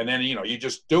 And then, you know, you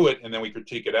just do it, and then we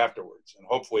critique it afterwards. And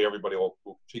hopefully everybody will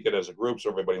critique it as a group so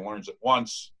everybody learns at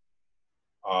once.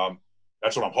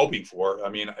 That's what I'm hoping for. I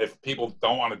mean, if people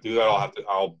don't want to do that,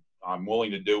 I'm willing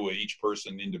to do each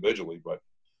person individually, but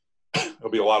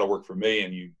it'll be a lot of work for me,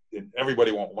 and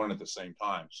everybody won't learn at the same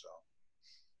time. So,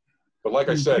 but like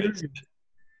I said,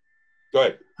 go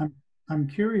ahead. I'm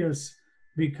curious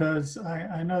because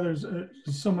I know there's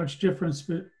so much difference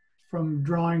from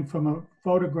drawing from a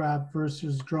photograph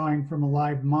versus drawing from a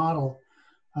live model.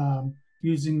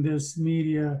 Using this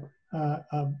media,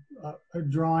 a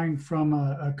drawing from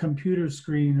a computer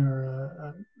screen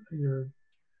or your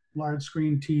large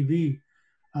screen TV,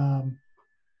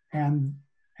 and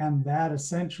that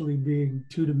essentially being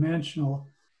two-dimensional,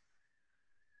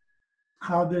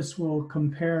 how this will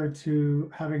compare to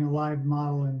having a live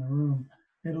model in the room.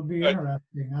 It'll be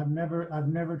interesting. I've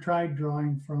never tried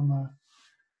drawing from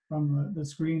the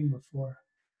screen before.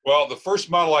 Well, the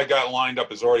first model I got lined up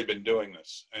has already been doing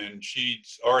this, and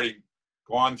she's already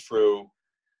gone through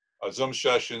Zoom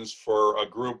sessions for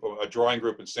a drawing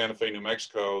group in Santa Fe, New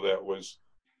Mexico was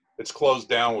closed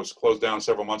down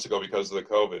several months ago because of the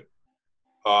COVID.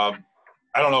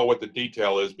 I don't know what the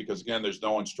detail is because, again, there's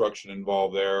no instruction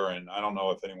involved there, and I don't know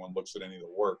if anyone looks at any of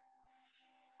the work.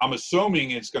 I'm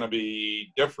assuming it's going to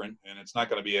be different, and it's not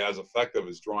going to be as effective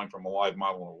as drawing from a live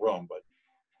model in a room, but,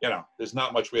 you know, there's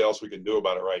not much else we can do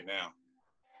about it right now.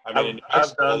 I mean,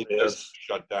 I've done this. It's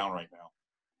shut down right now.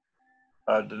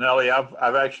 Denelli,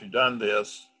 I've actually done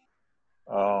this.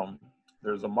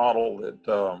 There's a model that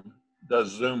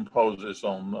does Zoom poses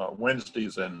on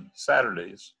Wednesdays and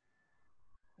Saturdays.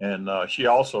 And she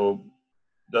also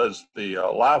does the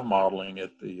live modeling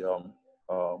at the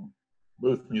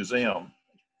Booth Museum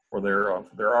for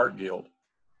their art guild.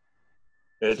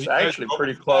 It's actually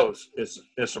pretty close. It's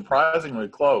surprisingly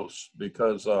close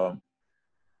because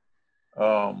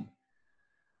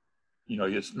you know,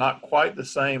 it's not quite the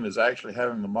same as actually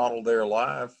having the model there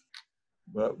live.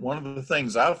 But one of the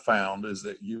things I've found is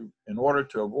that in order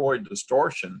to avoid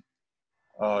distortion,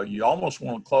 you almost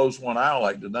want to close one eye,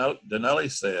 like Denelli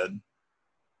said,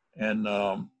 and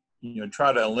you know,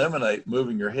 try to eliminate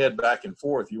moving your head back and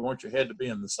forth. You want your head to be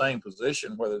in the same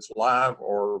position, whether it's live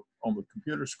or on the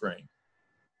computer screen.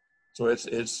 So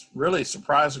it's really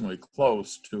surprisingly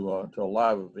close to a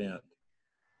live event.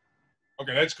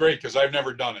 Okay, that's great because I've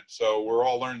never done it. So we're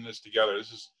all learning this together.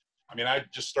 I mean, I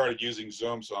just started using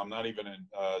Zoom, so I'm not even an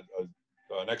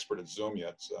expert at Zoom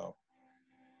yet. So,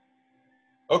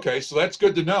 okay, so that's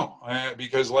good to know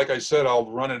because, like I said,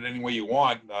 I'll run it any way you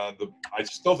want. I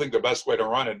still think the best way to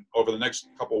run it over the next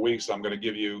couple of weeks, I'm going to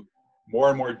give you more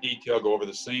and more detail, go over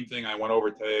the same thing I went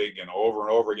over today again, over and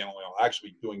over again. I'll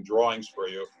actually be doing drawings for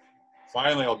you.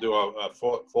 Finally, I'll do a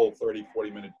full 30,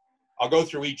 40-minute. I'll go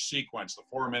through each sequence, the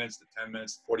 4 minutes, the 10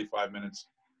 minutes, the 45 minutes,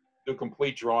 do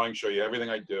complete drawing, show you everything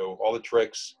I do, all the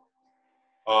tricks.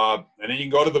 And then you can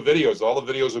go to the videos. All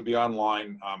the videos will be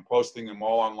online. I'm posting them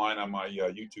all online on my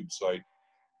YouTube site.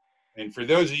 And for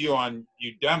those of you on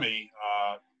Udemy,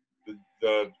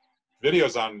 the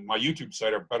videos on my YouTube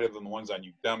site are better than the ones on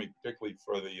Udemy, particularly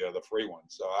for the free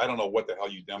ones. So I don't know what the hell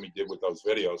Udemy did with those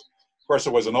videos. Of course,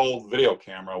 it was an old video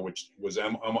camera, which was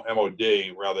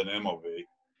MOD rather than MOV.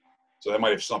 So that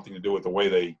might have something to do with the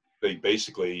way they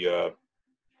basically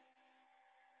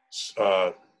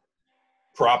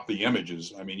crop the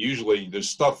images. I mean, usually there's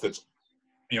stuff that's,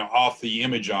 you know, off the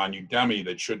image on Udemy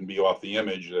that shouldn't be off the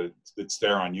image that's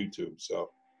there on YouTube.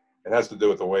 So it has to do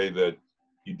with the way that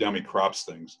Udemy crops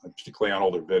things, particularly on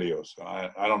older videos. So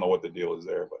I don't know what the deal is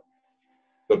there,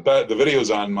 but the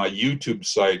videos on my YouTube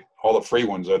site, all the free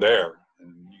ones are there,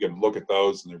 and you can look at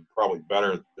those, and they're probably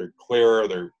better. They're clearer.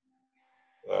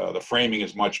 The framing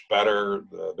is much better.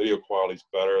 The video quality is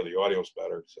better. The audio is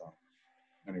better. So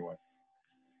anyway,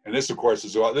 And this, of course,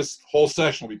 this whole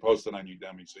session will be posted on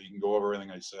Udemy, so you can go over everything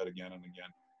I said again and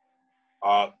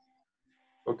again.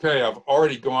 Okay, I've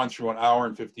already gone through an hour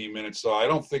and 15 minutes, so I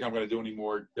don't think I'm going to do any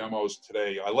more demos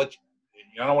today. I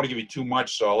don't want to give you too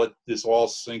much, so I'll let this all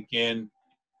sink in.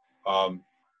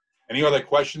 Any other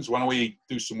questions? Why don't we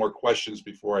do some more questions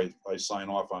before I sign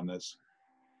off on this?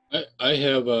 I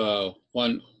have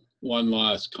one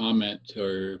last comment,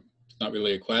 or it's not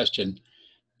really a question,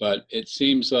 but it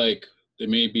seems like there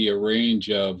may be a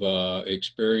range of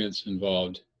experience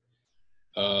involved.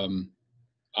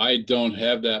 I don't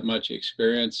have that much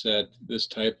experience at this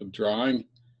type of drawing,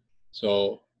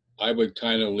 so I would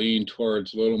kind of lean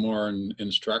towards a little more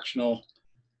instructional,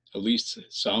 at least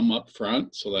some up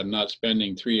front, so that I'm not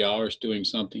spending 3 hours doing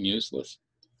something useless.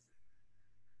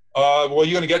 Well,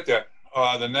 you're going to get that.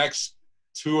 The next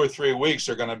 2 or 3 weeks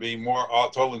are going to be more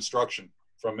total instruction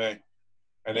from me.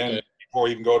 And then Okay. before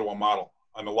you even go to a model,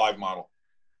 on the live model.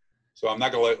 So I'm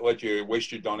not going to let you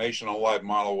waste your donation on a live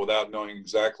model without knowing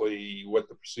exactly what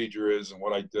the procedure is and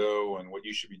what I do and what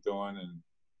you should be doing and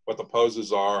what the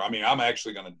poses are. I mean, I'm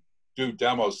actually going to do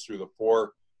demos through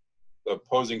the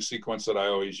posing sequence that I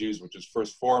always use, which is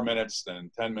first 4 minutes, then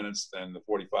 10 minutes, then the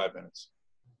 45 minutes.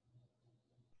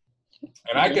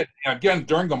 And I get, again,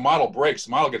 during the model breaks,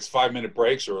 the model gets 5-minute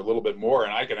breaks or a little bit more,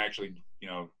 and I can actually,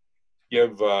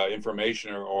 give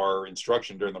information or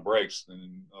instruction during the breaks.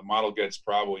 And the model gets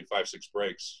probably 5-6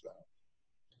 breaks.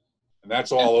 And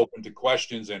that's all open to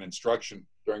questions and instruction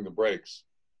during the breaks.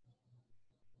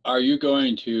 Are you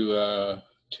going to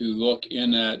look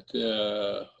in at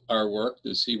our work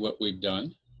to see what we've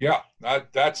done? Yeah,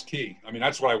 that's key. I mean,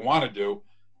 that's what I want to do.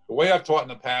 The way I've taught in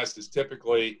the past is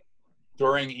typically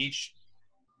during each,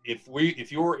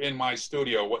 if you were in my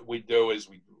studio, what we do is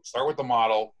we start with the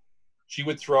model. She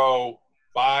would throw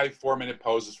 5 4-minute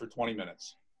poses for 20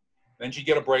 minutes. Then she'd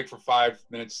get a break for 5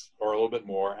 minutes or a little bit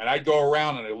more. And I'd go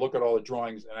around and I'd look at all the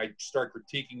drawings and I'd start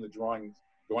critiquing the drawings,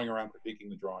 going around critiquing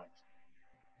the drawings.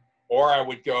 Or I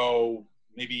would go,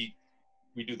 maybe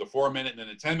we do the 4-minute and then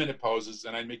the 10-minute poses,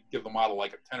 and I'd give the model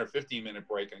like a 10 or 15-minute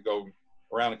break and go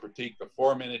around and critique the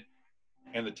 4-minute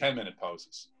and the 10-minute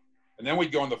poses. And then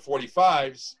we'd go in the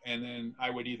 45s, and then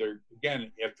I would either,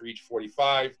 again, after each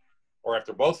 45 or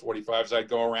after both 45s, I'd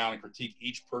go around and critique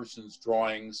each person's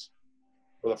drawings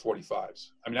for the 45s.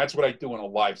 I mean, that's what I do in a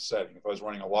live setting. If I was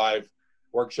running a live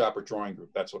workshop or drawing group,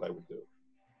 that's what I would do.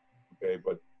 Okay,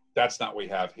 but that's not what we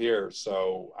have here.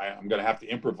 So I'm going to have to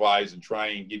improvise and try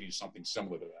and give you something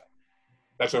similar to that.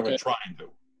 That's what I'm going to try and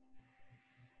do.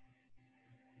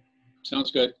 Sounds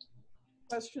good.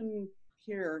 Question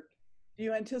here. Do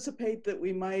you anticipate that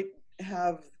we might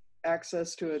have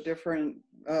access to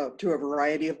to a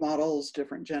variety of models,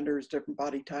 different genders, different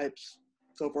body types,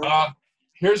 so forth?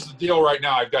 Here's the deal right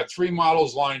now. I've got 3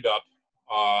 models lined up.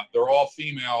 They're all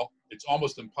female. It's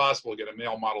almost impossible to get a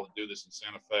male model to do this in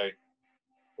Santa Fe.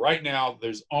 Right now,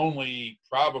 there's only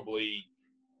probably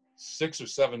 6 or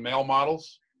 7 male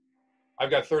models. I've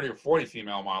got 30 or 40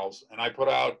 female models, and I put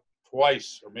out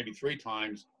twice or maybe 3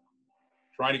 times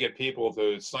trying to get people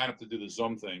to sign up to do the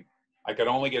Zoom thing. I could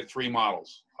only get 3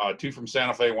 models, 2 from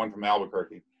Santa Fe, 1 from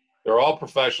Albuquerque. They're all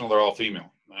professional, they're all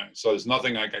female. So there's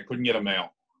nothing, I couldn't get a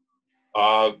male.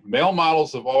 Male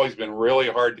models have always been really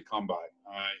hard to come by.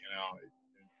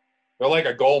 They're like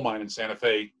a gold mine in Santa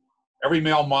Fe. Every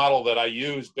male model that I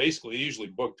use, basically, usually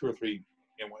book 2 or 3,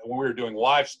 and when we were doing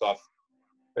live stuff,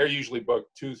 they're usually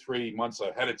booked 2-3 months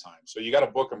ahead of time. So you got to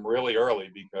book them really early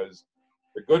because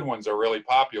the good ones are really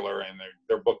popular and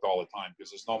they're booked all the time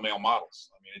because there's no male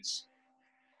models. I mean,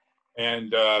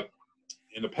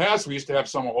 in the past we used to have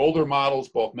some older models,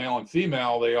 both male and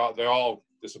female. They all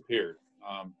disappeared.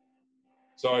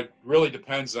 So it really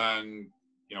depends on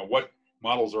what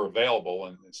models are available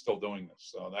and still doing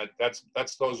this. So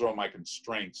those are my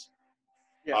constraints.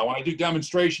 Yeah. When I do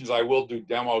demonstrations, I will do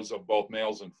demos of both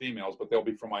males and females, but they'll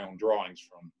be from my own drawings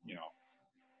from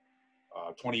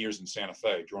 20 years in Santa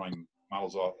Fe, drawing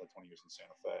models off 20 years in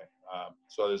Santa Fe.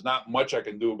 So there's not much I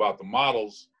can do about the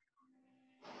models.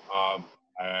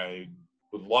 I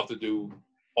would love to do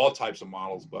all types of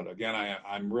models, but again,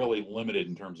 I'm really limited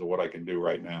in terms of what I can do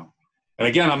right now. And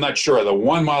again, I'm not sure.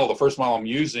 The first model I'm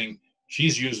using,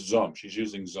 she's used Zoom. She's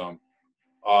using Zoom.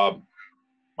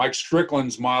 Mike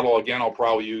Strickland's model, again, I'll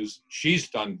probably use, she's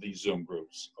done these Zoom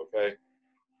groups, okay?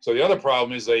 So the other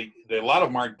problem is a lot of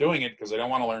them aren't doing it because they don't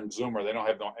want to learn Zoom or they don't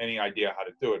have any idea how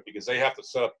to do it because they have to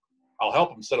set up, I'll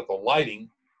help them set up the lighting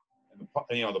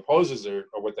and the poses are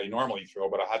what they normally throw,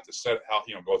 but I have to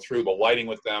go through the lighting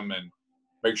with them and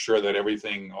make sure that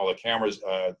everything, all the cameras,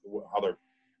 how they're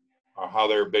how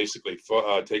they're basically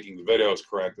taking the videos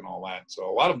correct and all that. So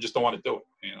a lot of them just don't want to do it.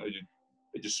 You know,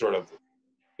 they just sort of,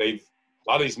 a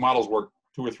lot of these models work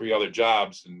 2 or 3 other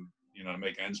jobs and, you know, to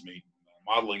make ends meet.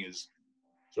 Modeling is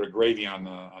sort of gravy on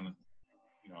the,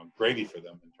 you know, gravy for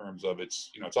them in terms of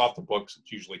it's, you know, it's off the books.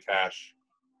 It's usually cash.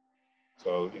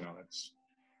 So, you know,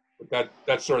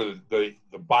 that's sort of the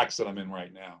box that I'm in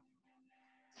right now.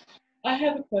 I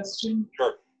have a question.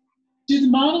 Sure. Do the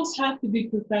models have to be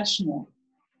professional?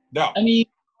 No. I mean,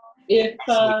 if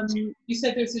Absolutely. you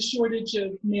said there's a shortage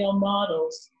of male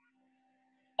models,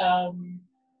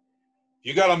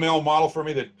 You got a male model for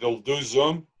me that'll do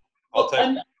Zoom? I'll take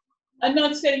it. I'm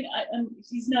not saying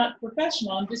he's not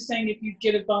professional. I'm just saying if you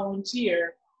get a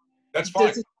volunteer, That's fine.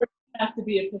 does it have to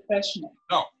be a professional?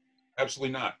 No,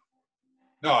 absolutely not.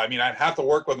 No, I mean, I'd have to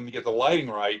work with them to get the lighting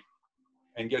right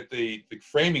and get the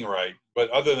framing right. But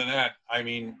other than that, I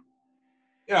mean,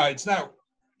 yeah, it's not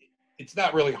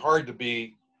really hard to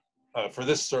be, for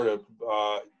this sort of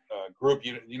group,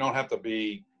 you don't have to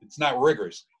be, it's not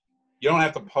rigorous. You don't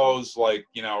have to pose like,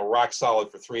 you know, rock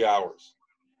solid for 3 hours.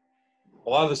 A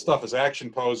lot of the stuff is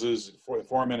action poses,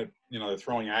 4-minute, you know, they're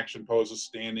throwing action poses,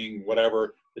 standing,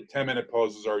 whatever. The 10-minute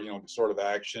poses are, you know, sort of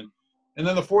action. And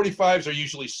then the 45s are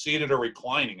usually seated or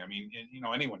reclining. I mean, you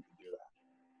know, anyone can do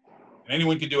that. And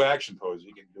anyone can do action poses.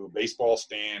 You can do a baseball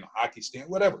stand, hockey stand,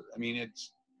 whatever. I mean,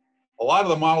 it's a lot of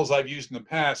the models I've used in the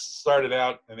past started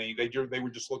out and they were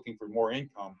just looking for more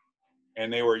income.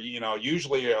 And they were, you know,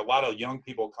 usually a lot of young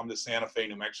people come to Santa Fe,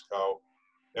 New Mexico.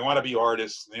 They want to be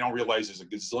artists. They don't realize there's a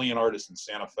gazillion artists in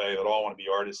Santa Fe that all want to be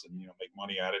artists and, you know, make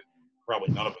money at it.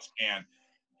 Probably none of us can.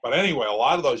 But anyway, a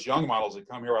lot of those young models that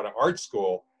come here out of art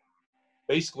school,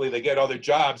 basically they get other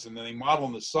jobs and then they model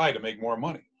on the side to make more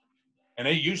money. And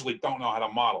they usually don't know how to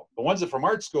model. The ones that from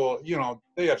art school, you know,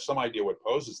 they have some idea what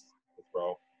poses to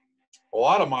throw. A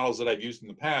lot of models that I've used in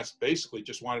the past basically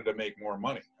just wanted to make more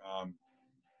money.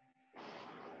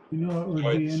 You know, it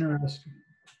would be interesting.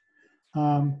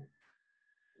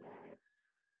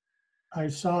 I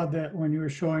saw that when you were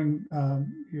showing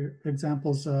your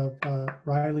examples of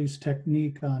Reilly's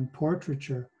technique on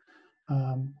portraiture,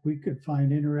 we could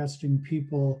find interesting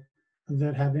people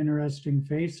that have interesting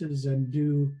faces and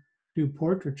do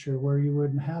portraiture where you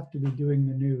wouldn't have to be doing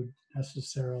the nude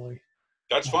necessarily.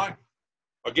 That's fine.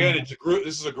 Again, it's a group.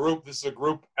 This is a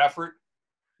group effort.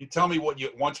 You tell me what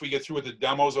once we get through with the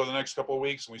demos over the next couple of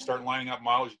weeks and we start lining up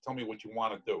models, you tell me what you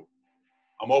want to do.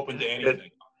 I'm open to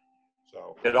anything.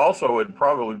 So it also would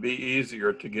probably be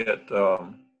easier to get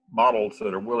models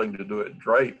that are willing to do it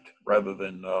draped rather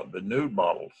than the nude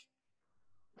models.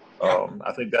 Yeah.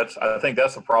 I think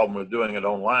that's the problem with doing it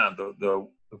online. The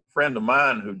friend of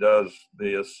mine who does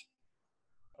this,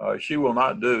 she will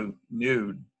not do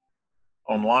nude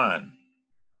online.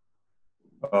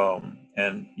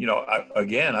 And you know,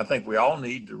 I think we all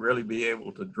need to really be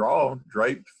able to draw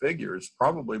draped figures.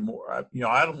 Probably more. You know,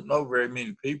 I don't know very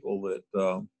many people that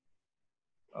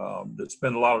that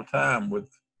spend a lot of time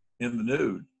in the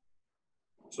nude.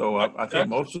 So I think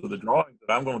most of the drawings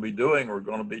that I'm going to be doing are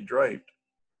going to be draped.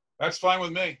 That's fine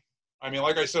with me. I mean,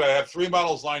 like I said, I have 3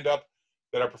 models lined up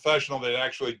that are professional that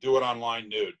actually do it online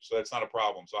nude. So that's not a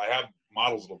problem. So I have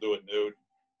models that'll do it nude.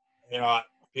 You know,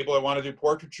 people that want to do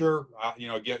portraiture, you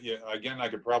know, again, I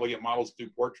could probably get models to do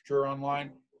portraiture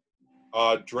online.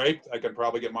 Draped, I could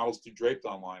probably get models to do draped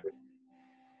online.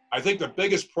 I think the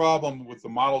biggest problem with the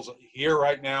models here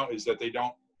right now is that they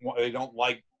don't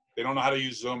know how to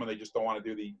use Zoom and they just don't want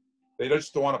to they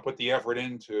just don't want to put the effort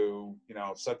in to, you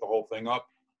know, set the whole thing up.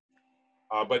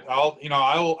 But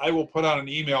I will put out an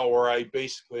email where I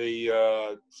basically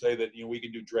say that, you know, we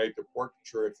can do draped or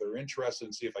portraiture if they're interested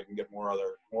and see if I can get more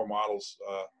models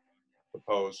to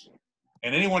pose.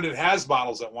 And anyone that has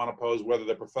models that want to pose, whether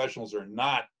they're professionals or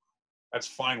not, that's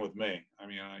fine with me. I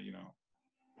mean, you know,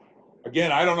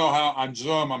 again, I don't know how on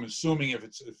Zoom. I'm assuming if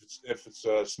it's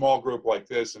a small group like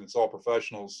this and it's all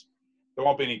professionals, there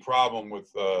won't be any problem with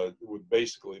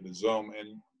basically the Zoom.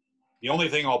 And the only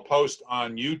thing I'll post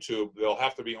on YouTube, there'll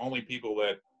have to be only people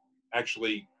that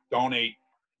actually donate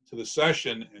to the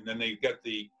session, and then they get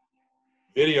the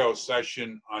video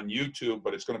session on YouTube,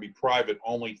 but it's going to be private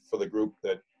only for the group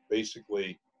that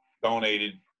basically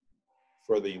donated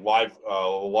for the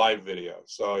live video.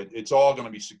 So it's all going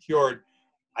to be secured.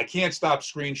 I can't stop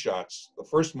screenshots. The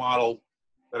first model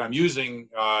that I'm using,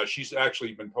 she's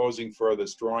actually been posing for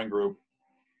this drawing group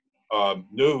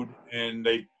nude, and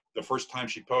the first time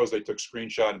she posed, they took a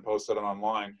screenshot and posted it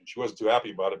online. And she wasn't too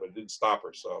happy about it, but it didn't stop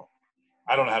her. So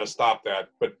I don't know how to stop that.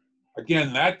 But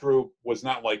again, that group was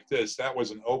not like this. That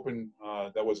was an open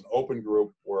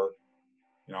group where,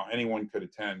 you know, anyone could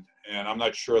attend. And I'm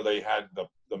not sure they had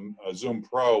the the Zoom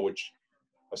Pro, which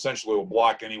essentially will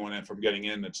block anyone in from getting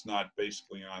in that's not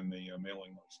basically on the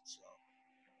mailing list. So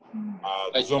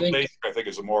the Zoom Basic, I think,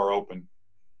 is a more open.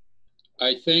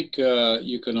 I think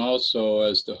you can also,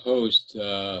 as the host,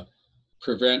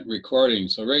 prevent recording.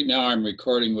 So right now I'm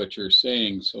recording what you're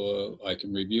saying, so I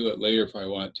can review it later if I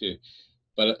want to.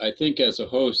 But I think as a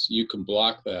host, you can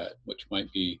block that, which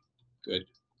might be good.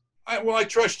 Well, I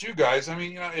trust you guys. I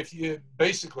mean, if you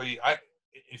basically,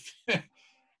 if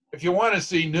if you want to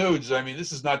see nudes, I mean,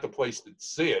 this is not the place to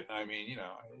see it. I mean,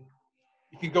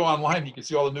 you can go online, you can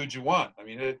see all the nudes you want. I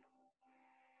mean, it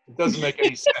doesn't make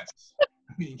any sense.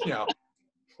 I mean,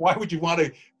 why would you want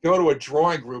to go to a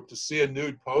drawing group to see a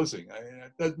nude posing? I mean,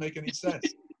 it doesn't make any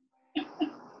sense.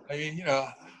 I mean,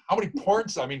 how many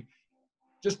porns? I mean,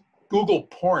 just Google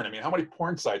porn. I mean, how many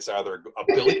porn sites are there? A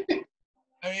billion?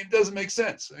 I mean, it doesn't make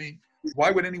sense. I mean,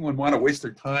 why would anyone want to waste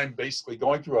their time basically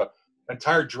going through an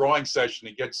entire drawing session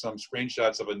to get some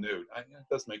screenshots of a nude? It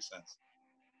doesn't make sense.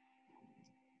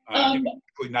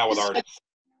 Particularly not with artists.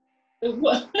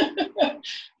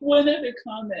 One other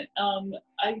comment.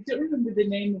 I don't remember the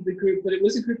name of the group, but it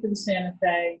was a group in Santa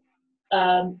Fe.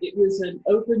 It was an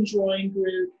open drawing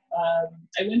group.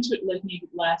 I went to it like maybe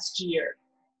last year.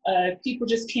 People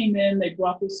just came in, they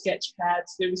brought their sketch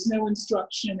pads. There was no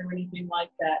instruction or anything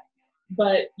like that.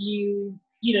 But you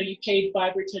paid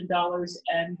 $5 or $10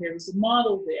 and there was a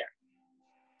model there.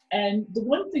 And the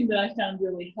one thing that I found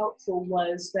really helpful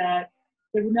was that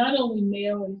there were not only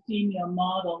male and female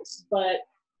models,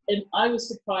 and I was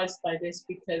surprised by this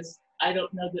because I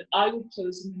don't know that I would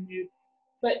pose in the nude,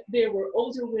 but there were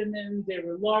older women, there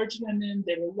were large women,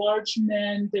 there were large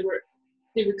men, they were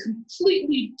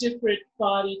completely different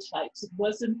body types. It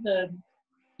wasn't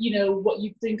what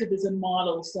you think of as a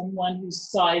model, someone who's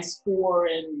size 4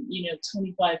 and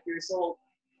 25 years old.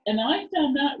 And I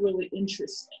found that really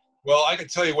interesting. Well, I can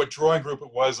tell you what drawing group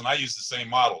it was, and I used the same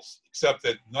models, except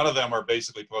that none of them are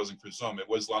basically posing for Zoom. It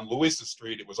was on Louisa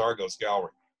Street. It was Argos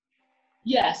Gallery.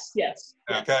 Yes.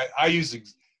 Okay,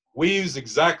 we use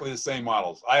exactly the same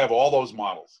models. I have all those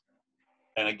models.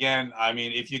 And again, I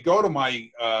mean, if you go to my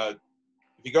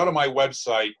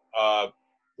website, I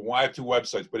have 2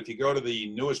 websites, but if you go to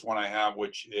the newest one I have,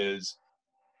 which is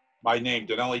my name,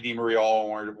 Donelli D. Marie,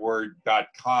 all one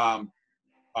word.com,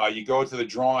 you go to the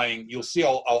drawing, you'll see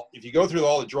if you go through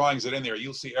all the drawings that are in there,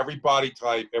 you'll see every body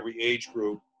type, every age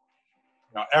group,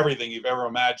 everything you've ever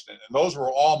imagined. And those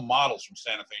were all models from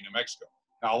Santa Fe, New Mexico.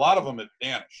 Now, a lot of them have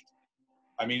vanished.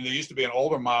 I mean, there used to be an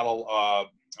older model,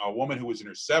 a woman who was in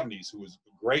her 70s, who was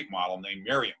a great model named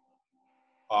Miriam.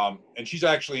 And she's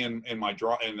actually in the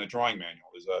drawing manual.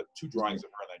 There's 2 drawings of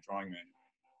her in that drawing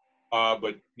manual.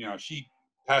 But she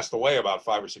passed away about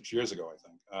 5 or 6 years ago, I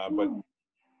think. But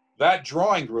that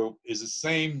drawing group is the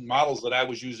same models that I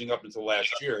was using up until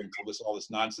last year, until all this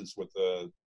nonsense with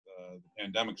the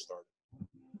pandemic started.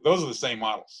 Those are the same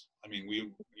models. I mean,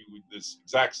 we this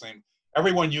exact same.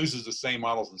 Everyone uses the same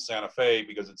models in Santa Fe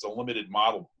because it's a limited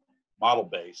model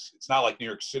base. It's not like New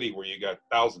York City where you got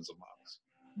thousands of models.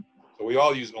 So we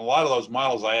all use a lot of those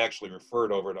models. I actually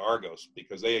referred over to Argos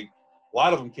because a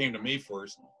lot of them came to me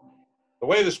first. The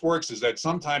way this works is that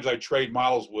sometimes I trade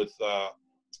models with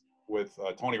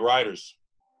Tony Ryder's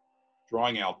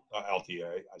drawing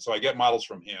LTA. So I get models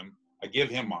from him. I give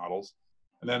him models.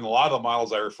 And then a lot of the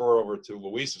models I refer over to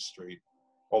Louisa Street.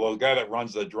 Although the guy that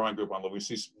runs the drawing group on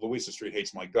Louisa Street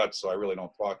hates my guts, so I really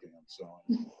don't talk to him. So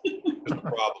there's a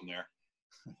problem there.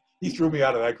 He threw me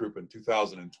out of that group in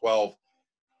 2012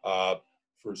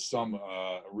 for some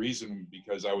reason,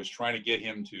 because I was trying to get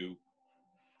him to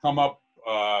come up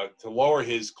to lower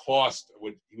his cost.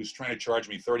 He was trying to charge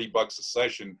me $30 a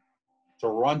session to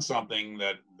run something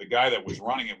that the guy that was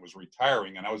running it was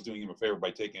retiring, and I was doing him a favor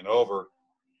by taking it over.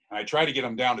 And I tried to get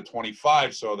him down to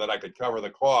 25 so that I could cover the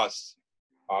costs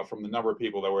from the number of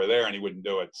people that were there, and he wouldn't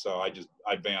do it. So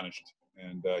I vanished,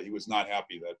 and he was not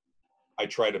happy that I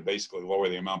tried to basically lower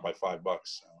the amount by $5,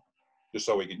 just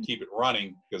so we could keep it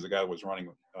running, because the guy that was running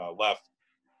left.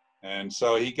 And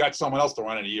so he got someone else to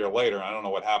run it a year later. I don't know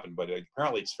what happened, but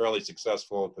apparently it's fairly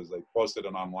successful because they posted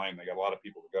it online. They got a lot of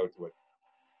people to go to it.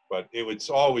 But it was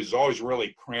always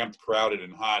really cramped, crowded,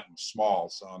 and hot and small.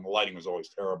 So and the lighting was always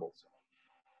terrible. So.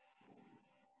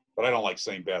 But I don't like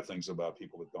saying bad things about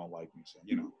people that don't like me. So,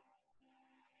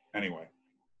 Anyway.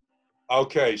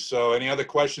 Okay, so any other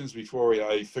questions before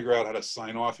I figure out how to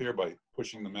sign off here by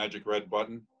pushing the magic red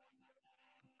button?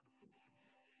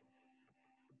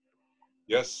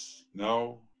 Yes?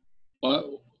 No?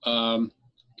 Well,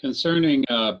 concerning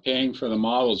paying for the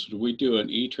models, would we do an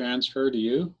e-transfer to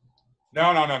you?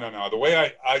 No. The way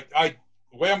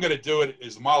I'm going to do it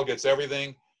is the model gets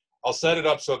everything, I'll set it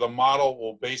up so the model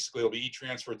will basically, it'll be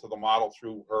e-transferred to the model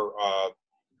through her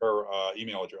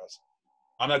email address.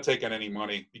 I'm not taking any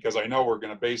money because I know we're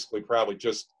going to basically probably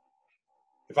just,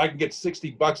 if I can get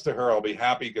 $60 to her, I'll be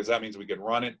happy because that means we can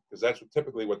run it, because that's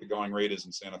typically what the going rate is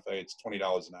in Santa Fe. It's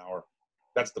 $20 an hour.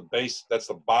 That's the base, that's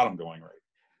the bottom going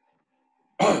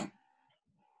rate.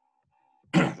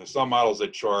 There's some models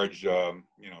that charge,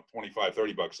 25,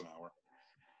 $30 an hour.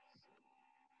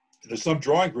 There's some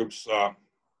drawing groups,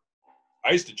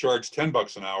 I used to charge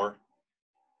 $10 an hour.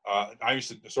 I used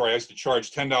to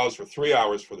charge $10 for 3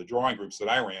 hours for the drawing groups that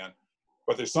I ran.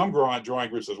 But there's some drawing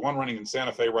groups. There's one running in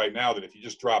Santa Fe right now that if you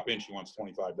just drop in, she wants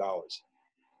 $25.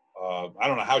 I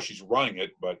don't know how she's running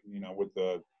it, but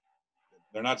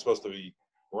they're not supposed to be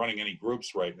running any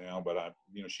groups right now. But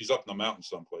she's up in the mountains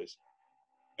someplace.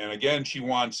 And again, she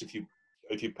wants, if you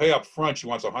pay up front, she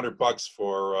wants $100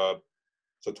 for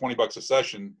so $20 a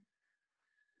session.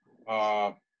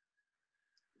 $20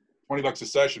 a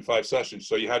session, 5 sessions.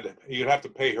 So you'd have to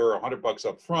pay her $100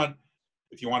 up front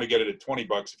if you want to get it at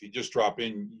 $20. If you just drop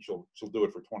in, she'll do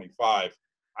it for 25.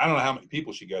 I don't know how many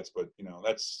people she gets, but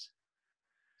that's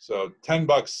so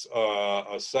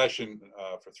 $10 a session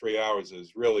for 3 hours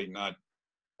is really not.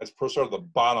 That's sort of the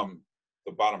bottom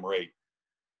rate.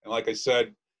 And like I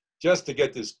said, just to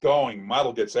get this going,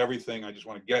 model gets everything. I just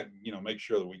want to get make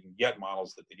sure that we can get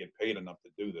models that they get paid enough to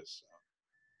do this.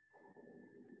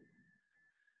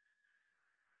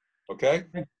 Okay.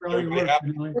 Thanks for all your Everybody work,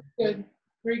 happy? Reilly. Good,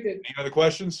 very good. Any other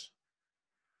questions?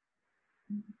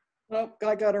 Well,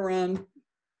 I got to run.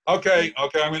 Okay, I'm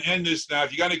going to end this now.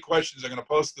 If you got any questions, I'm going to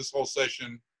post this whole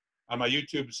session on my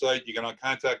YouTube site. You're going to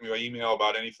contact me by email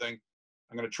about anything.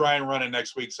 I'm going to try and run it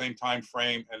next week, same time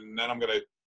frame, and then I'm going to,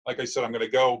 like I said, I'm going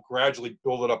to go gradually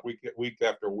build it up week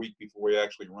after week before we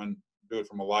actually do it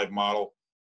from a live model.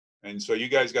 And so you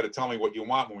guys got to tell me what you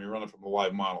want when we run it from a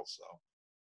live model. So,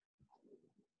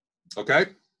 okay.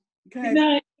 Okay. Good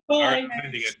night. Bye. All right, I'm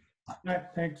ending it. All right,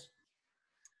 thanks.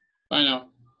 Bye now.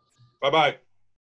 Bye-bye.